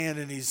in his hand,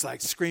 and he's like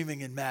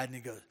screaming and mad.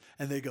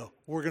 And they go,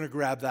 we're going to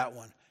grab that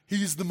one.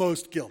 He's the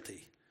most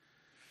guilty.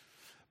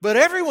 But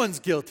everyone's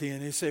guilty.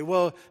 And you say,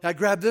 well, I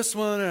grabbed this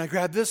one, and I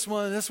grabbed this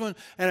one, and this one.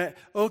 And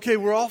okay,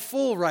 we're all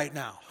full right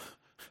now.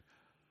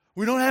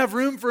 We don't have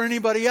room for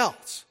anybody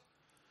else.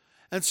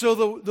 And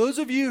so those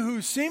of you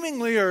who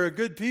seemingly are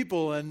good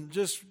people and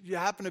just you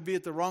happen to be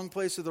at the wrong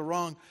place at the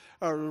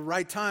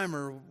right time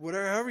or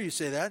whatever, however you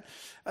say that,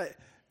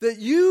 that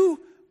you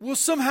will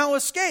somehow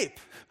escape.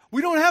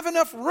 We don't have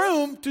enough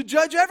room to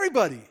judge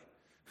everybody.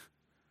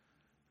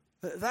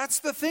 That's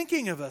the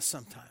thinking of us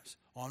sometimes.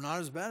 Oh, I'm not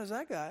as bad as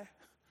that guy.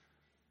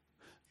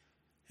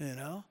 You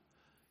know?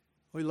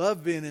 We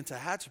love being into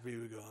Hatchby.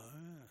 We go,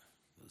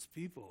 those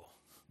people.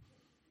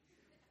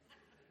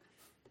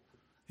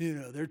 You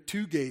know, they're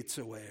 2 gates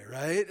away,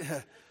 right?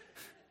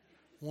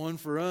 One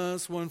for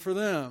us, one for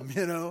them,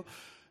 you know.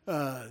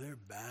 They're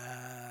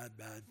bad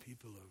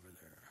people over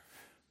there.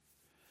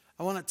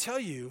 I want to tell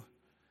you,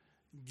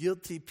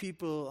 guilty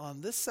people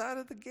on this side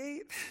of the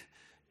gate,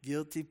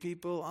 guilty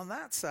people on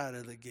that side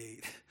of the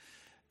gate,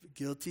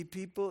 guilty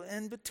people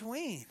in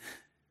between,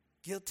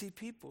 guilty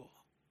people.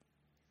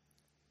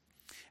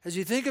 As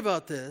you think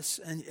about this,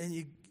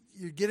 and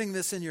you're getting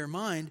this in your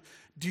mind,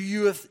 do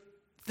you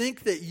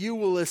think that you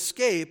will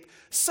escape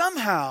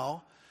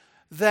somehow,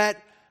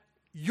 that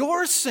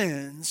your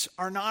sins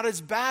are not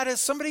as bad as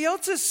somebody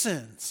else's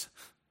sins?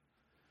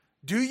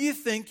 Do you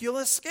think you'll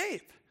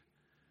escape?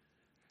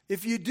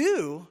 If you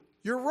do,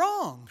 you're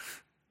wrong.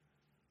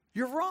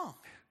 You're wrong.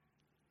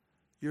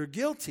 You're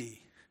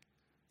guilty,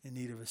 in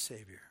need of a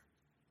Savior.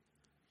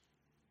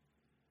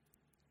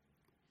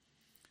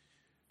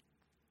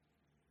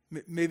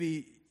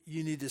 Maybe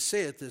you need to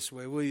say it this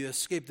way. Will you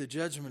escape the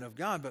judgment of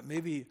God? But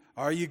maybe,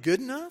 are you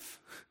good enough?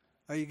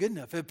 Are you good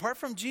enough? Apart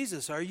from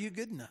Jesus, are you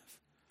good enough?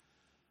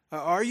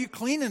 Are you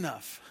clean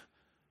enough?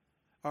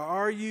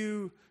 Can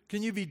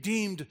you be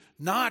deemed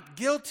not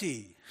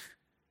guilty?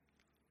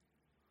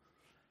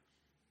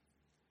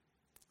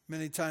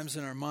 Many times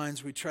in our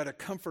minds, we try to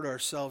comfort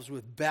ourselves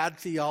with bad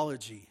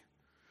theology,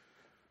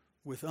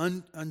 with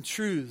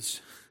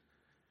untruths.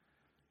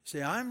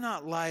 Say, I'm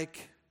not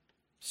like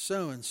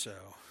so-and-so,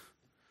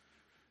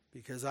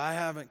 because I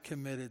haven't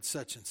committed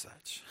such and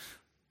such,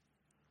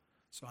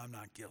 so I'm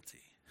not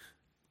guilty.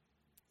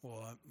 Well,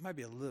 I might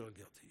be a little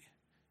guilty,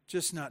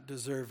 just not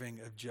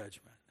deserving of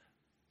judgment.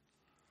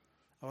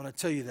 I want to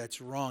tell you that's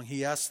wrong.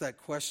 He asks that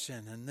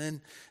question, and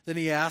then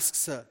he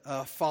asks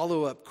a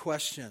follow-up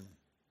question.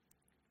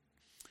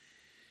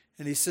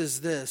 And he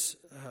says this,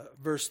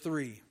 verse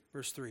 3.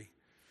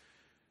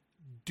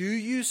 Do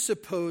you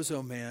suppose,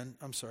 oh man,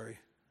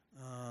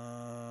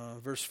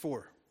 verse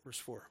 4.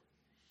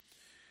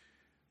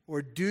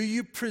 Or do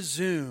you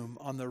presume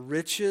on the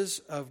riches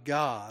of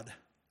God,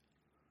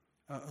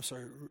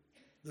 the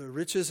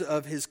riches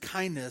of his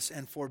kindness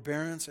and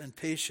forbearance and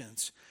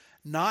patience,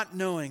 not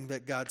knowing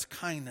that God's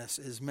kindness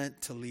is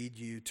meant to lead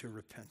you to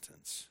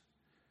repentance?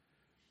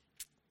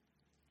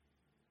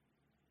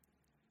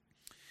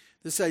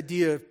 This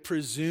idea of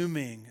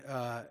presuming,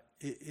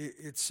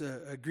 it's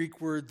a Greek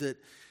word that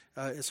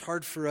is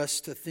hard for us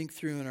to think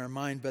through in our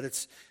mind, but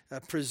it's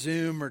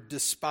presume or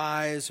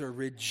despise or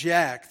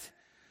reject.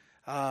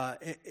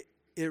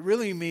 It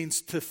really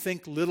means to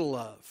think little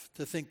of,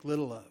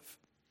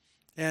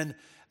 And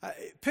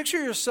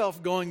picture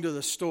yourself going to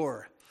the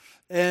store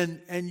and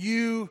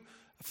you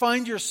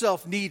find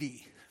yourself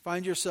needy.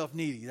 Find yourself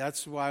needy.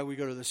 That's why we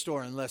go to the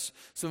store, unless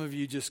some of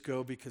you just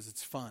go because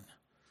it's fun.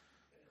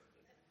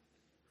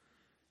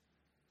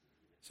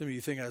 Some of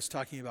you think I was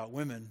talking about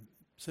women.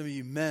 Some of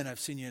you men, I've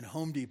seen you in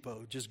Home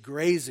Depot just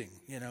grazing,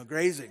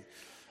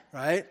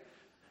 right?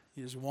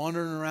 You're just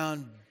wandering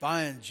around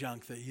buying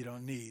junk that you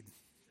don't need.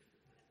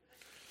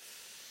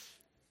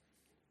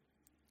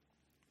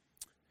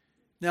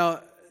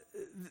 Now,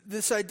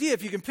 this idea,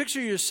 if you can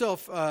picture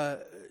yourself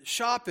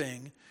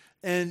shopping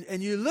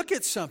and you look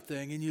at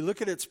something and you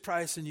look at its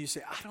price and you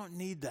say, I don't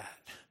need that.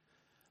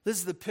 This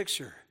is the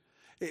picture.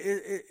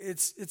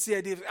 It's the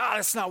idea of,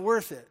 it's not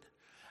worth it.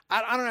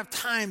 I don't have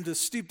time to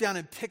stoop down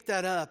and pick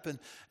that up. And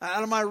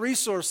out of my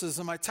resources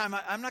and my time,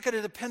 I'm not going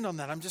to depend on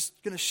that. I'm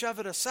just going to shove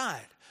it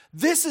aside.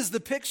 This is the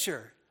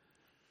picture.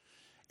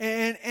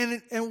 And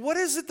what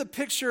is it, the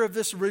picture of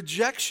this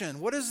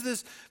rejection? What is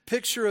this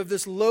picture of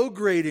this low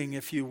grading,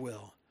 if you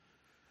will?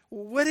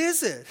 What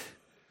is it?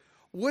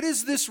 What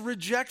is this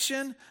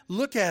rejection?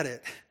 Look at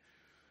it.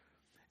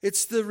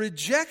 It's the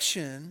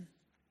rejection,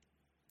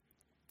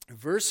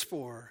 verse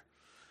 4,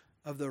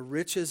 of the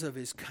riches of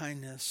his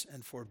kindness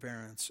and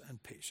forbearance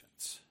and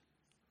patience.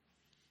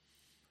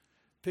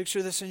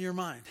 Picture this in your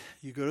mind.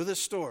 You go to the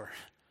store.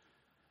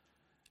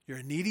 You're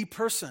a needy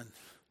person.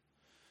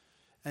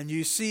 And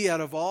you see out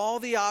of all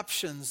the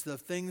options, the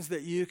things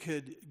that you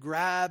could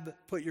grab,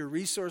 put your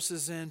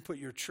resources in, put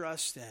your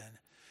trust in,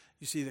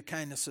 you see the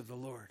kindness of the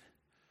Lord,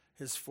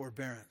 his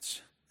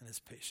forbearance and his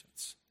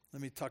patience.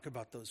 Let me talk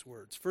about those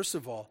words. First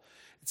of all,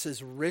 it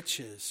says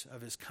riches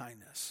of his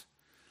kindness.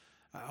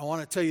 I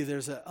want to tell you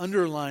there's an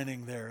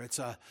underlining there. It's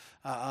a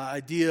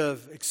idea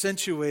of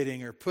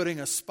accentuating or putting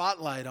a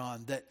spotlight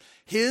on that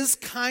his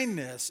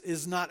kindness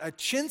is not a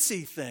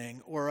chintzy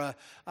thing or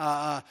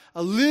a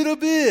little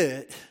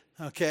bit,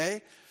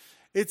 okay?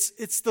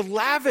 It's the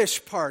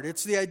lavish part.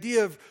 It's the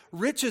idea of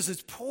riches.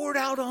 It's poured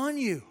out on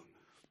you.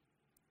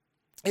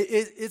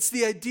 It's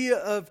the idea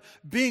of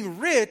being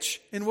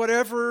rich in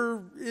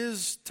whatever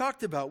is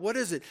talked about. What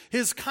is it?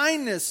 His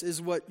kindness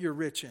is what you're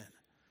rich in.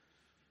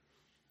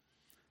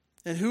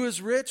 And who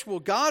is rich? Well,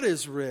 God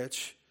is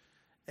rich.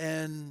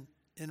 And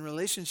in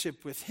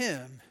relationship with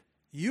him,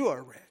 you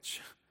are rich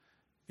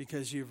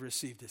because you've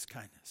received his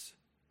kindness.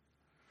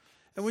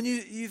 And when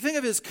you think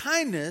of his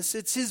kindness,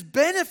 it's his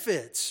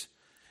benefits.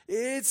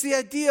 It's the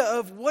idea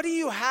of what do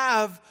you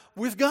have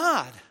with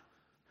God?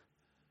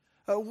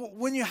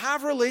 When you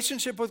have a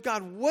relationship with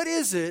God, what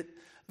is it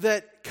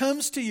that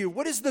comes to you?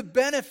 What is the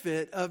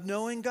benefit of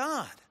knowing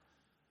God?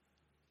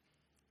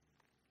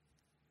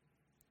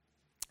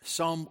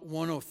 Psalm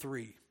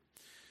 103.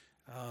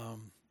 I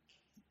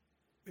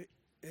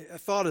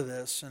thought of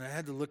this and I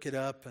had to look it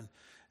up.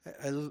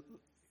 And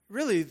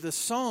really, the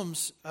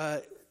Psalms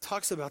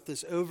talks about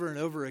this over and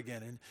over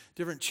again in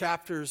different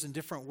chapters in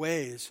different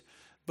ways.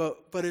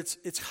 But it's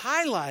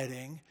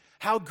highlighting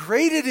how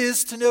great it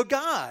is to know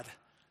God.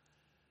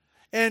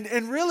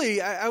 And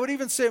really, I would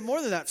even say it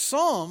more than that.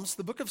 Psalms,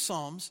 the book of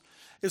Psalms,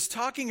 is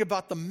talking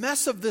about the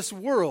mess of this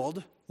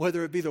world,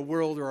 whether it be the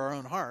world or our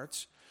own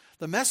hearts,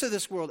 the mess of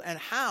this world, and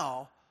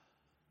how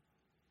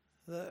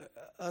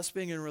us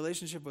being in a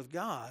relationship with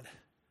God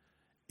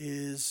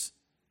is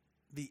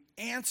the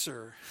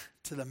answer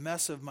to the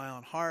mess of my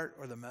own heart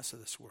or the mess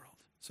of this world.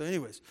 So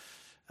anyways,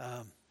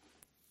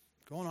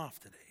 going off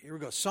today. Here we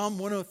go. Psalm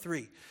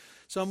 103.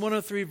 Psalm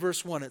 103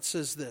 verse 1, it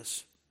says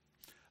this.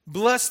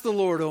 Bless the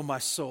Lord, O my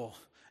soul,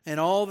 and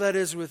all that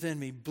is within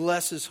me.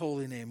 Bless his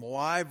holy name.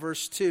 Why?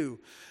 Verse 2.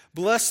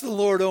 Bless the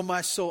Lord, O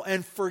my soul,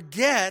 and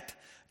forget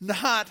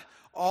not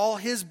all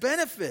his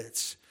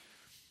benefits,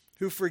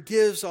 who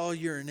forgives all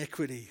your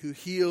iniquity, who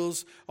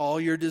heals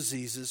all your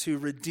diseases, who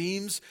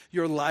redeems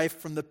your life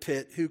from the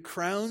pit, who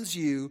crowns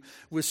you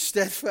with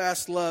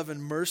steadfast love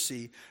and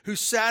mercy, who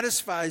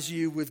satisfies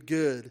you with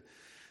good,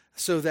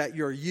 so that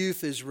your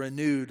youth is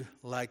renewed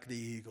like the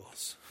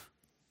eagles.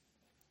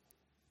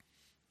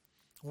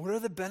 What are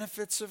the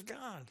benefits of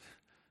God?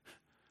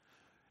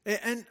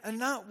 And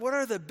not what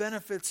are the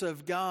benefits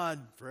of God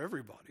for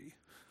everybody?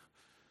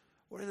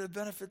 What are the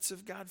benefits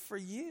of God for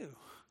you?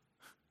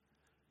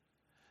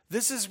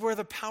 This is where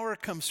the power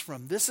comes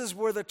from. This is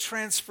where the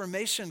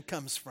transformation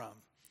comes from.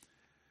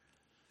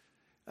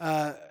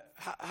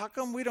 How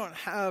come we don't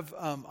have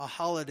a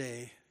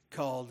holiday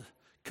called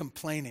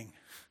complaining,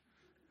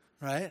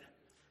 right?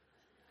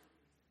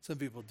 Some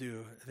people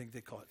do. I think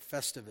they call it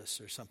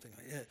Festivus or something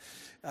like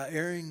that.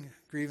 Airing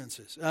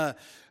grievances.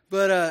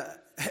 But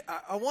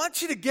I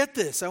want you to get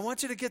this. I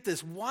want you to get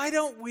this. Why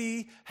don't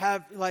we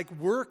have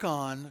work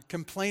on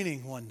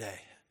complaining one day?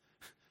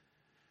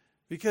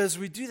 Because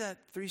we do that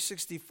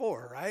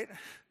 364, right?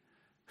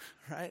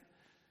 Right?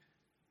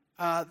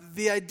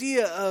 The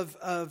idea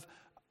of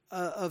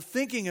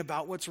thinking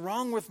about what's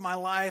wrong with my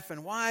life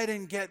and why I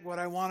didn't get what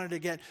I wanted to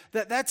get,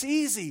 that's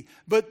easy.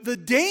 But the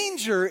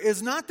danger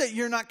is not that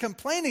you're not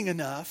complaining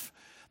enough.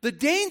 The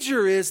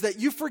danger is that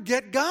you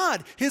forget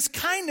God, his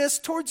kindness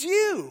towards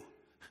you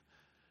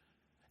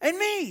and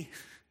me.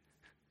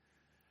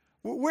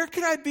 Where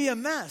could I be a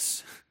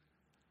mess?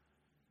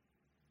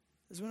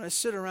 Is when I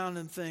sit around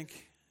and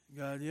think,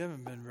 God, you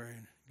haven't been very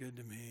good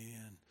to me,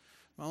 and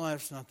my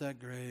life's not that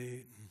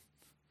great. And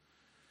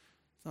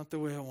it's not the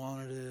way I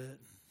wanted it.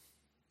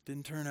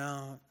 Didn't turn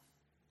out.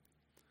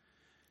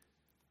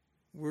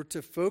 We're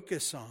to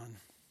focus on,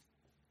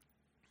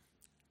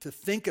 to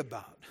think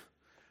about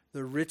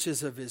the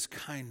riches of his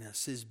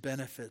kindness, his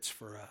benefits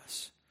for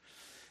us.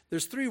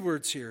 There's 3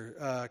 words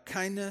here: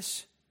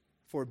 kindness,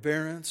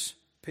 forbearance,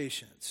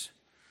 patience.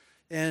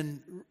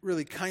 And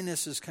really,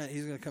 kindness is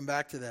he's going to come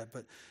back to that.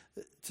 But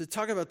to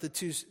talk about the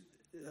 2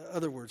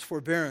 other words,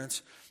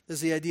 forbearance, is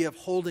the idea of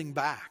holding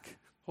back.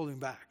 Holding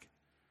back.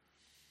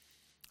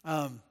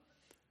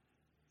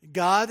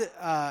 God,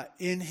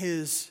 in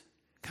his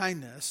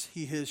kindness,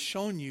 he has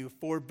shown you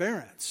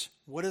forbearance.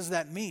 What does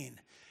that mean?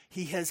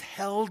 He has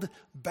held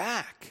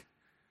back.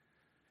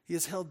 He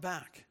has held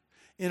back.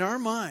 In our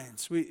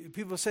minds,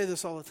 people say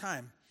this all the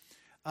time,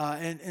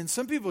 and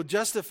some people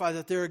justify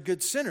that they're a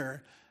good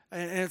sinner,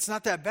 and it's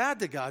not that bad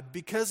to God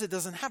because it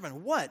doesn't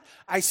happen. What?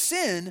 I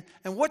sin,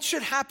 and what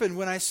should happen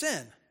when I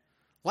sin?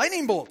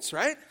 Lightning bolts,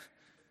 right?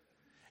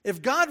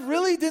 If God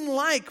really didn't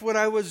like what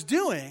I was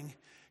doing,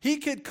 he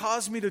could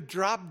cause me to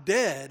drop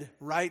dead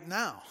right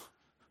now.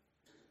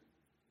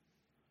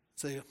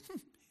 Say,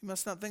 he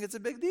must not think it's a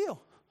big deal.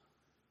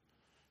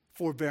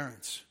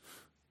 Forbearance.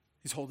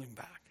 He's holding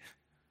back.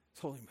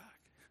 He's holding back.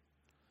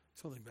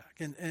 He's holding back.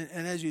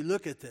 And as you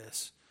look at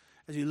this,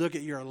 as you look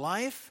at your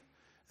life,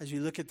 as you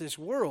look at this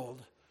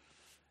world,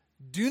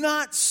 do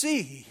not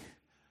see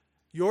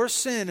your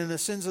sin and the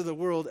sins of the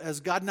world as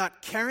God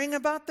not caring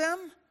about them,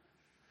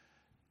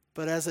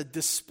 but as a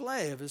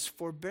display of his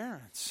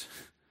forbearance.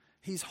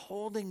 He's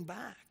holding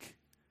back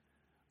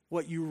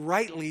what you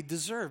rightly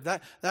deserve.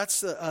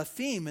 That's a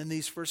theme in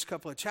these first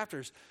couple of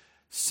chapters.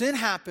 Sin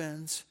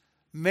happens,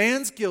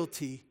 man's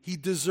guilty, he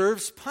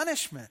deserves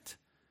punishment.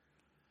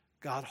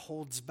 God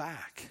holds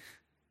back.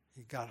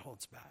 God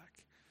holds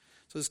back.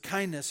 So his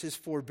kindness, his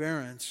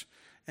forbearance,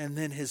 and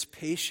then his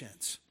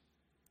patience.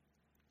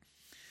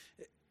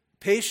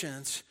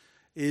 Patience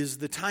is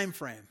the time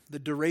frame, the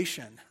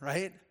duration,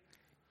 right?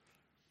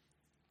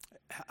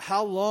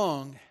 How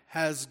long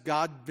has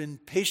God been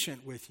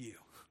patient with you?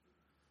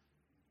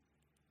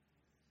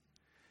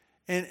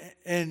 And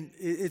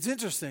it's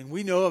interesting.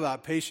 We know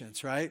about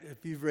patience, right?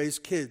 If you've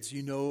raised kids,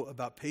 you know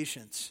about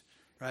patience,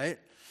 right?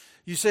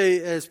 You say,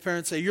 as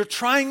parents say, you're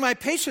trying my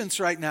patience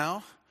right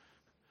now.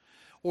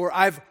 Or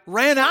I've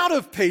ran out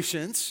of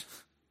patience.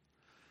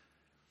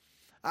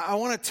 I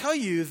want to tell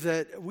you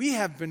that we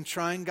have been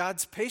trying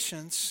God's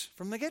patience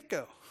from the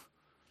get-go.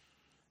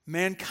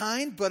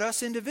 Mankind, but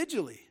us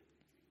individually.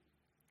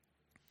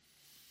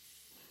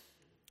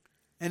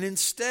 And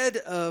instead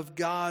of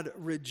God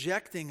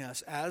rejecting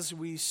us as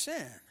we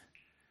sin,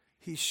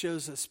 he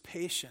shows us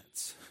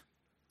patience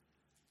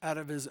out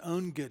of his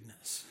own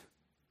goodness.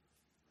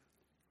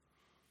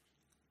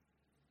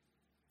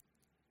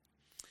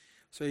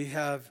 So you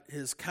have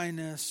his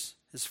kindness,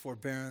 his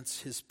forbearance,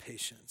 his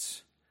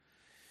patience.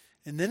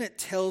 And then it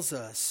tells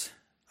us,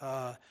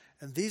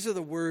 and these are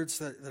the words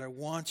that I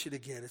want you to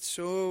get. It's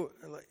so,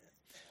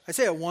 I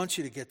say I want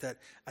you to get that.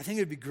 I think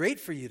it would be great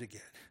for you to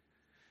get.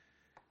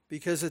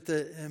 Because in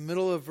the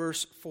middle of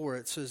verse 4,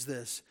 it says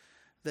this,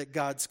 that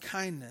God's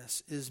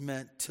kindness is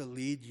meant to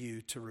lead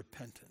you to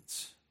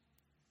repentance.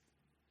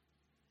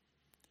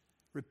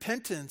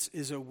 Repentance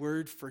is a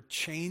word for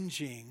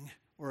changing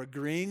or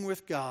agreeing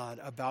with God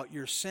about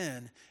your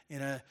sin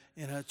in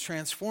a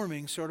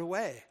transforming sort of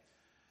way.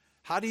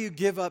 How do you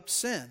give up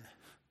sin?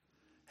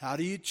 How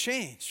do you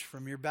change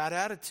from your bad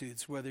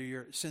attitudes, whether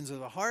your sins of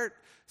the heart,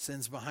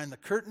 sins behind the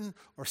curtain,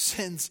 or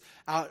sins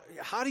out?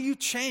 How do you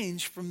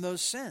change from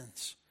those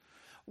sins?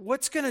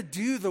 What's going to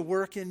do the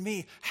work in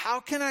me?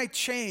 How can I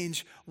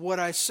change what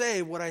I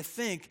say, what I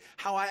think,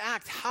 how I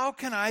act? How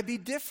can I be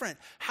different?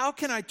 How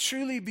can I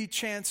truly be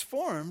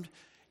transformed?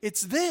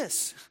 It's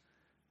this,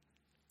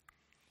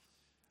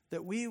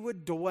 that we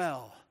would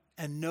dwell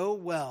and know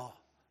well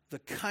the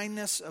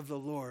kindness of the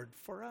Lord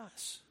for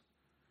us.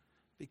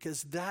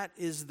 Because that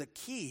is the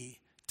key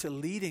to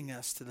leading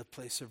us to the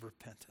place of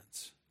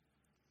repentance.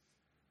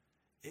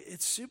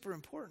 It's super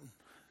important.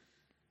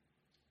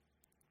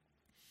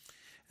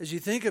 As you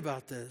think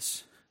about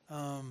this,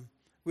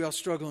 we all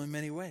struggle in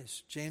many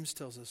ways. James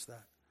tells us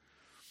that.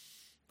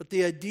 But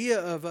the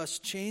idea of us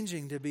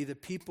changing to be the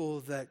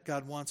people that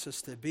God wants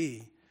us to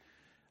be,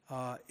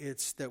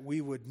 it's that we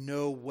would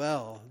know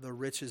well the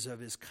riches of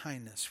his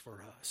kindness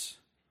for us.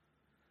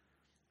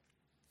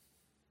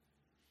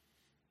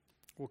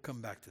 We'll come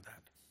back to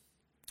that.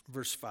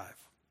 Verse 5.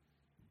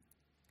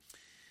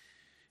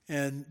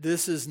 And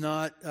this is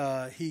not,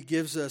 he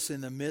gives us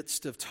in the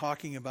midst of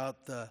talking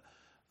about the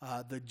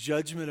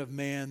judgment of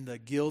man, the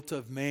guilt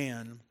of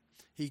man.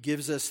 He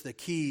gives us the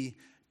key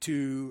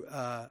to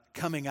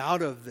coming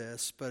out of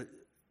this,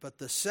 but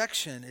the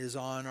section is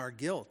on our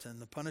guilt and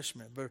the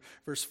punishment.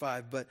 Verse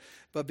 5,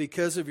 but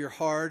because of your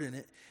hard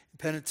and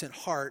penitent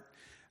heart,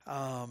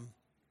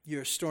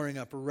 you're storing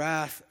up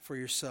wrath for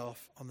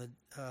yourself on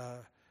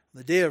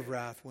the day of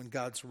wrath when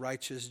God's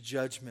righteous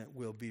judgment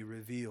will be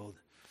revealed.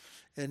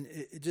 And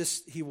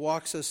he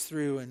walks us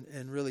through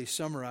and really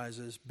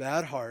summarizes.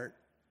 Bad heart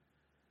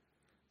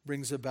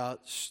brings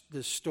about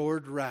the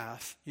stored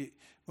wrath.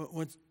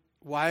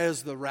 Why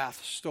is the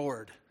wrath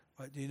stored?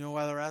 Do you know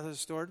why the wrath is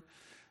stored?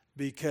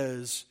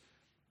 Because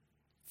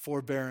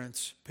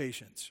forbearance,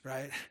 patience,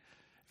 right?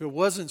 If it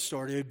wasn't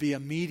stored, it would be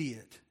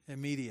immediate.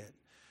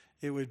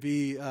 It would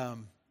be,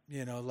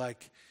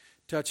 like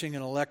touching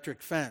an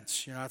electric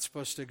fence. You're not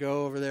supposed to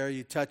go over there.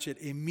 You touch it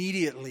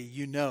immediately,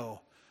 you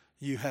know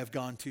you have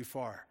gone too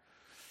far.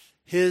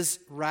 His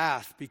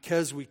wrath,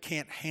 because we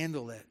can't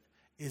handle it,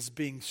 is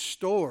being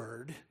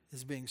stored,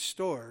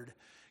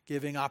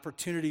 giving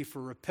opportunity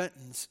for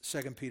repentance,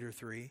 2 Peter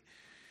 3.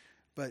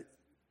 But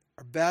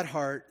our bad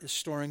heart is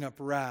storing up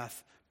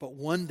wrath, but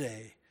one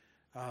day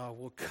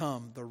will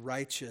come the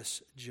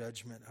righteous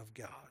judgment of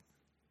God.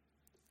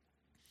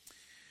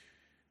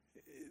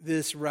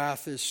 This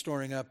wrath is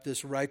storing up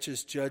this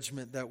righteous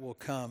judgment that will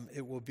come.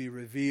 It will be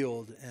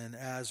revealed, and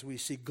as we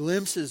see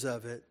glimpses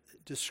of it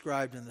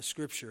described in the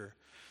Scripture,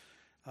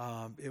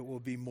 it will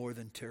be more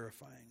than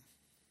terrifying.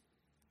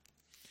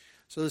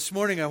 So this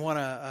morning I want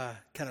to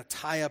kind of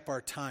tie up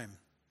our time.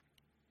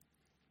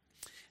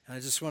 And I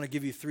just want to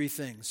give you three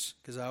things,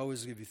 because I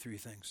always give you three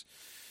things.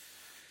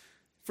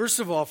 First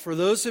of all, for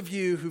those of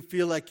you who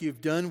feel like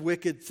you've done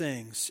wicked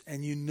things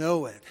and you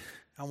know it,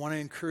 I want to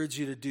encourage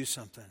you to do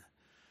something.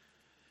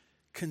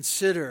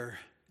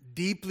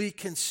 Deeply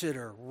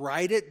consider,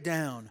 write it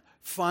down,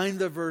 find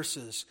the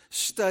verses,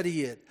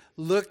 study it,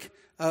 look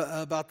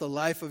about the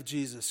life of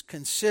Jesus.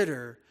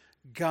 Consider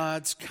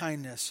God's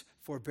kindness,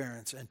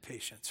 forbearance, and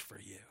patience for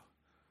you.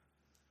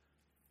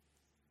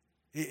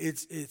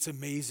 It's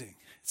amazing.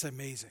 It's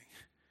amazing.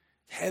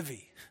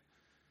 Heavy.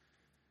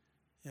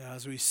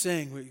 As we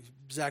sing,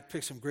 Zach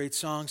picked some great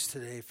songs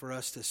today for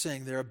us to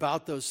sing. They're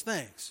about those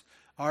things.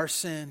 Our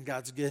sin,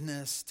 God's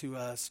goodness to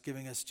us,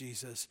 giving us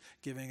Jesus,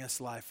 giving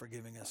us life,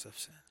 forgiving us of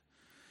sin.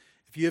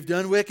 If you have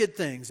done wicked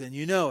things and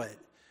you know it,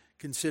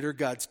 consider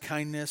God's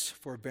kindness,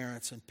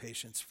 forbearance, and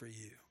patience for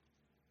you.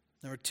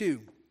 Number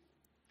two,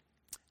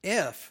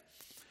 if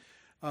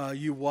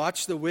you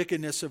watch the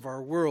wickedness of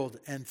our world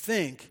and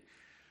think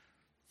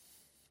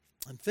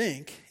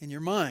in your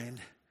mind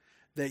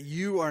that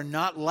you are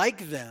not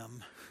like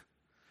them,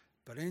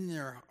 but in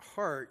your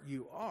heart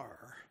you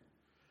are,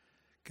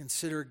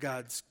 consider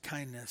God's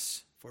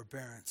kindness,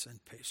 forbearance,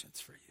 and patience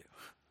for you.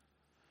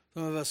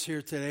 Some of us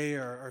here today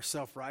are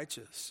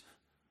self-righteous.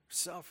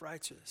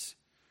 Self-righteous.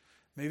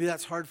 Maybe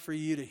that's hard for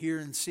you to hear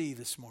and see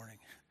this morning.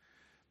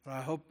 But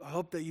I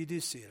hope that you do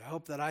see it. I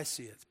hope that I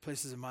see it.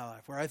 Places in my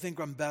life where I think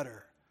I'm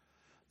better,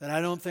 that I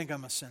don't think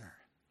I'm a sinner.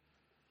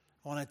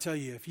 I want to tell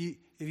you, if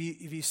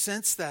you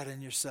sense that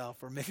in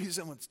yourself, or maybe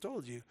someone's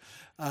told you,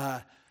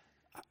 I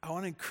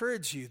want to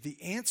encourage you. The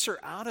answer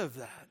out of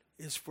that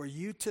is for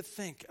you to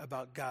think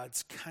about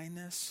God's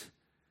kindness,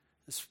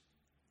 His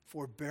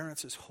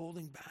forbearance, His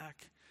holding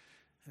back,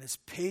 and His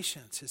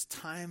patience, His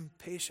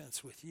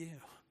patience with you.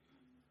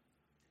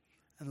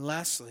 And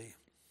lastly,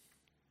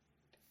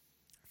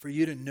 for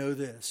you to know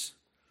this,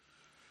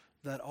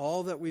 that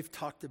all that we've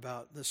talked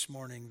about this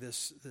morning,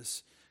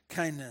 this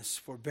kindness,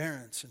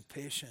 forbearance, and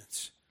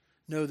patience,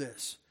 know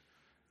this: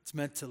 it's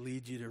meant to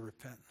lead you to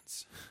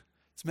repentance.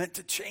 It's meant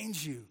to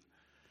change you.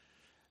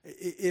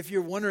 If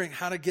you're wondering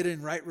how to get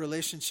in right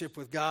relationship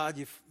with God,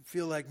 you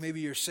feel like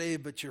maybe you're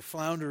saved, but you're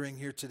floundering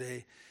here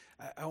today,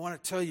 I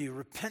want to tell you,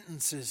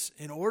 repentance is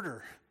in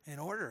order.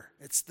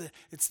 It's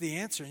the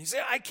answer. And you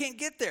say, I can't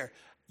get there.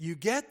 You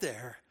get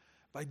there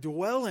by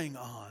dwelling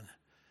on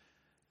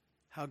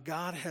how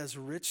God has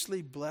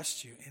richly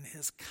blessed you in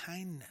His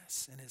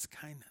kindness,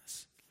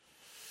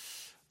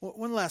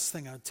 One last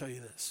thing I would tell you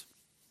this.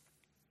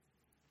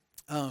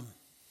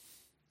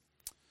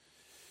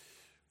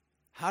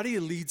 How do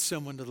you lead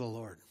someone to the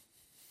Lord?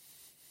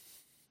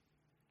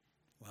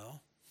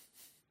 Well,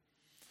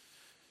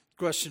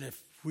 question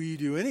if we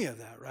do any of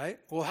that, right?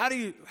 Well,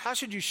 how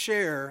should you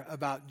share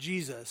about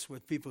Jesus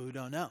with people who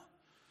don't know?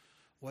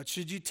 What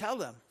should you tell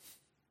them?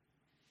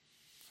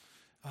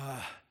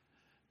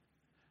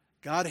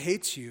 God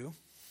hates you.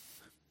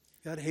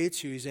 God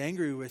hates you. He's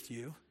angry with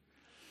you.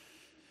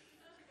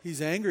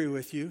 He's angry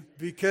with you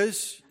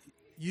because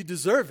you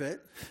deserve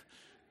it.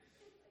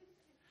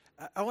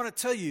 I want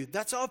to tell you,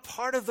 that's all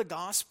part of the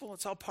gospel.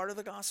 It's all part of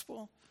the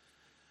gospel.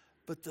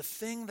 But the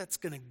thing that's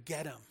going to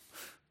get him,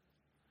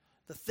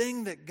 the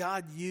thing that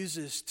God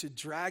uses to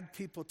drag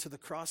people to the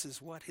cross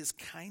is what? His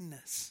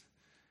kindness.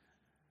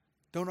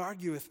 Don't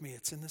argue with me.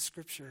 It's in the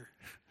Scripture.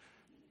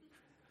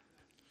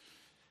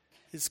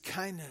 His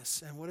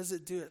kindness. And what does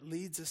it do? It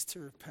leads us to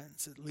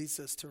repentance. It leads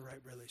us to a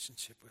right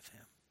relationship with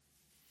Him.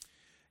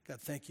 God,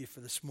 thank you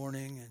for this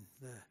morning and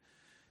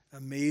the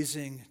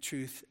amazing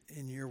truth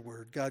in your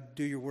word. God,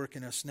 do your work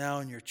in us now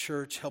in your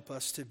church. Help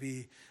us to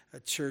be a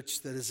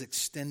church that is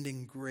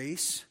extending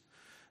grace,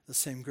 the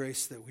same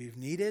grace that we've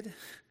needed.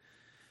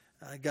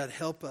 God,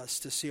 help us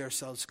to see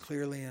ourselves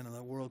clearly and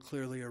the world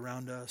clearly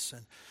around us.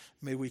 And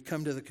may we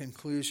come to the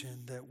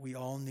conclusion that we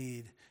all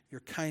need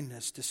your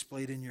kindness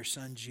displayed in your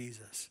Son,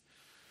 Jesus.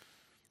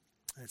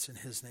 It's in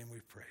his name we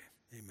pray.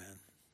 Amen.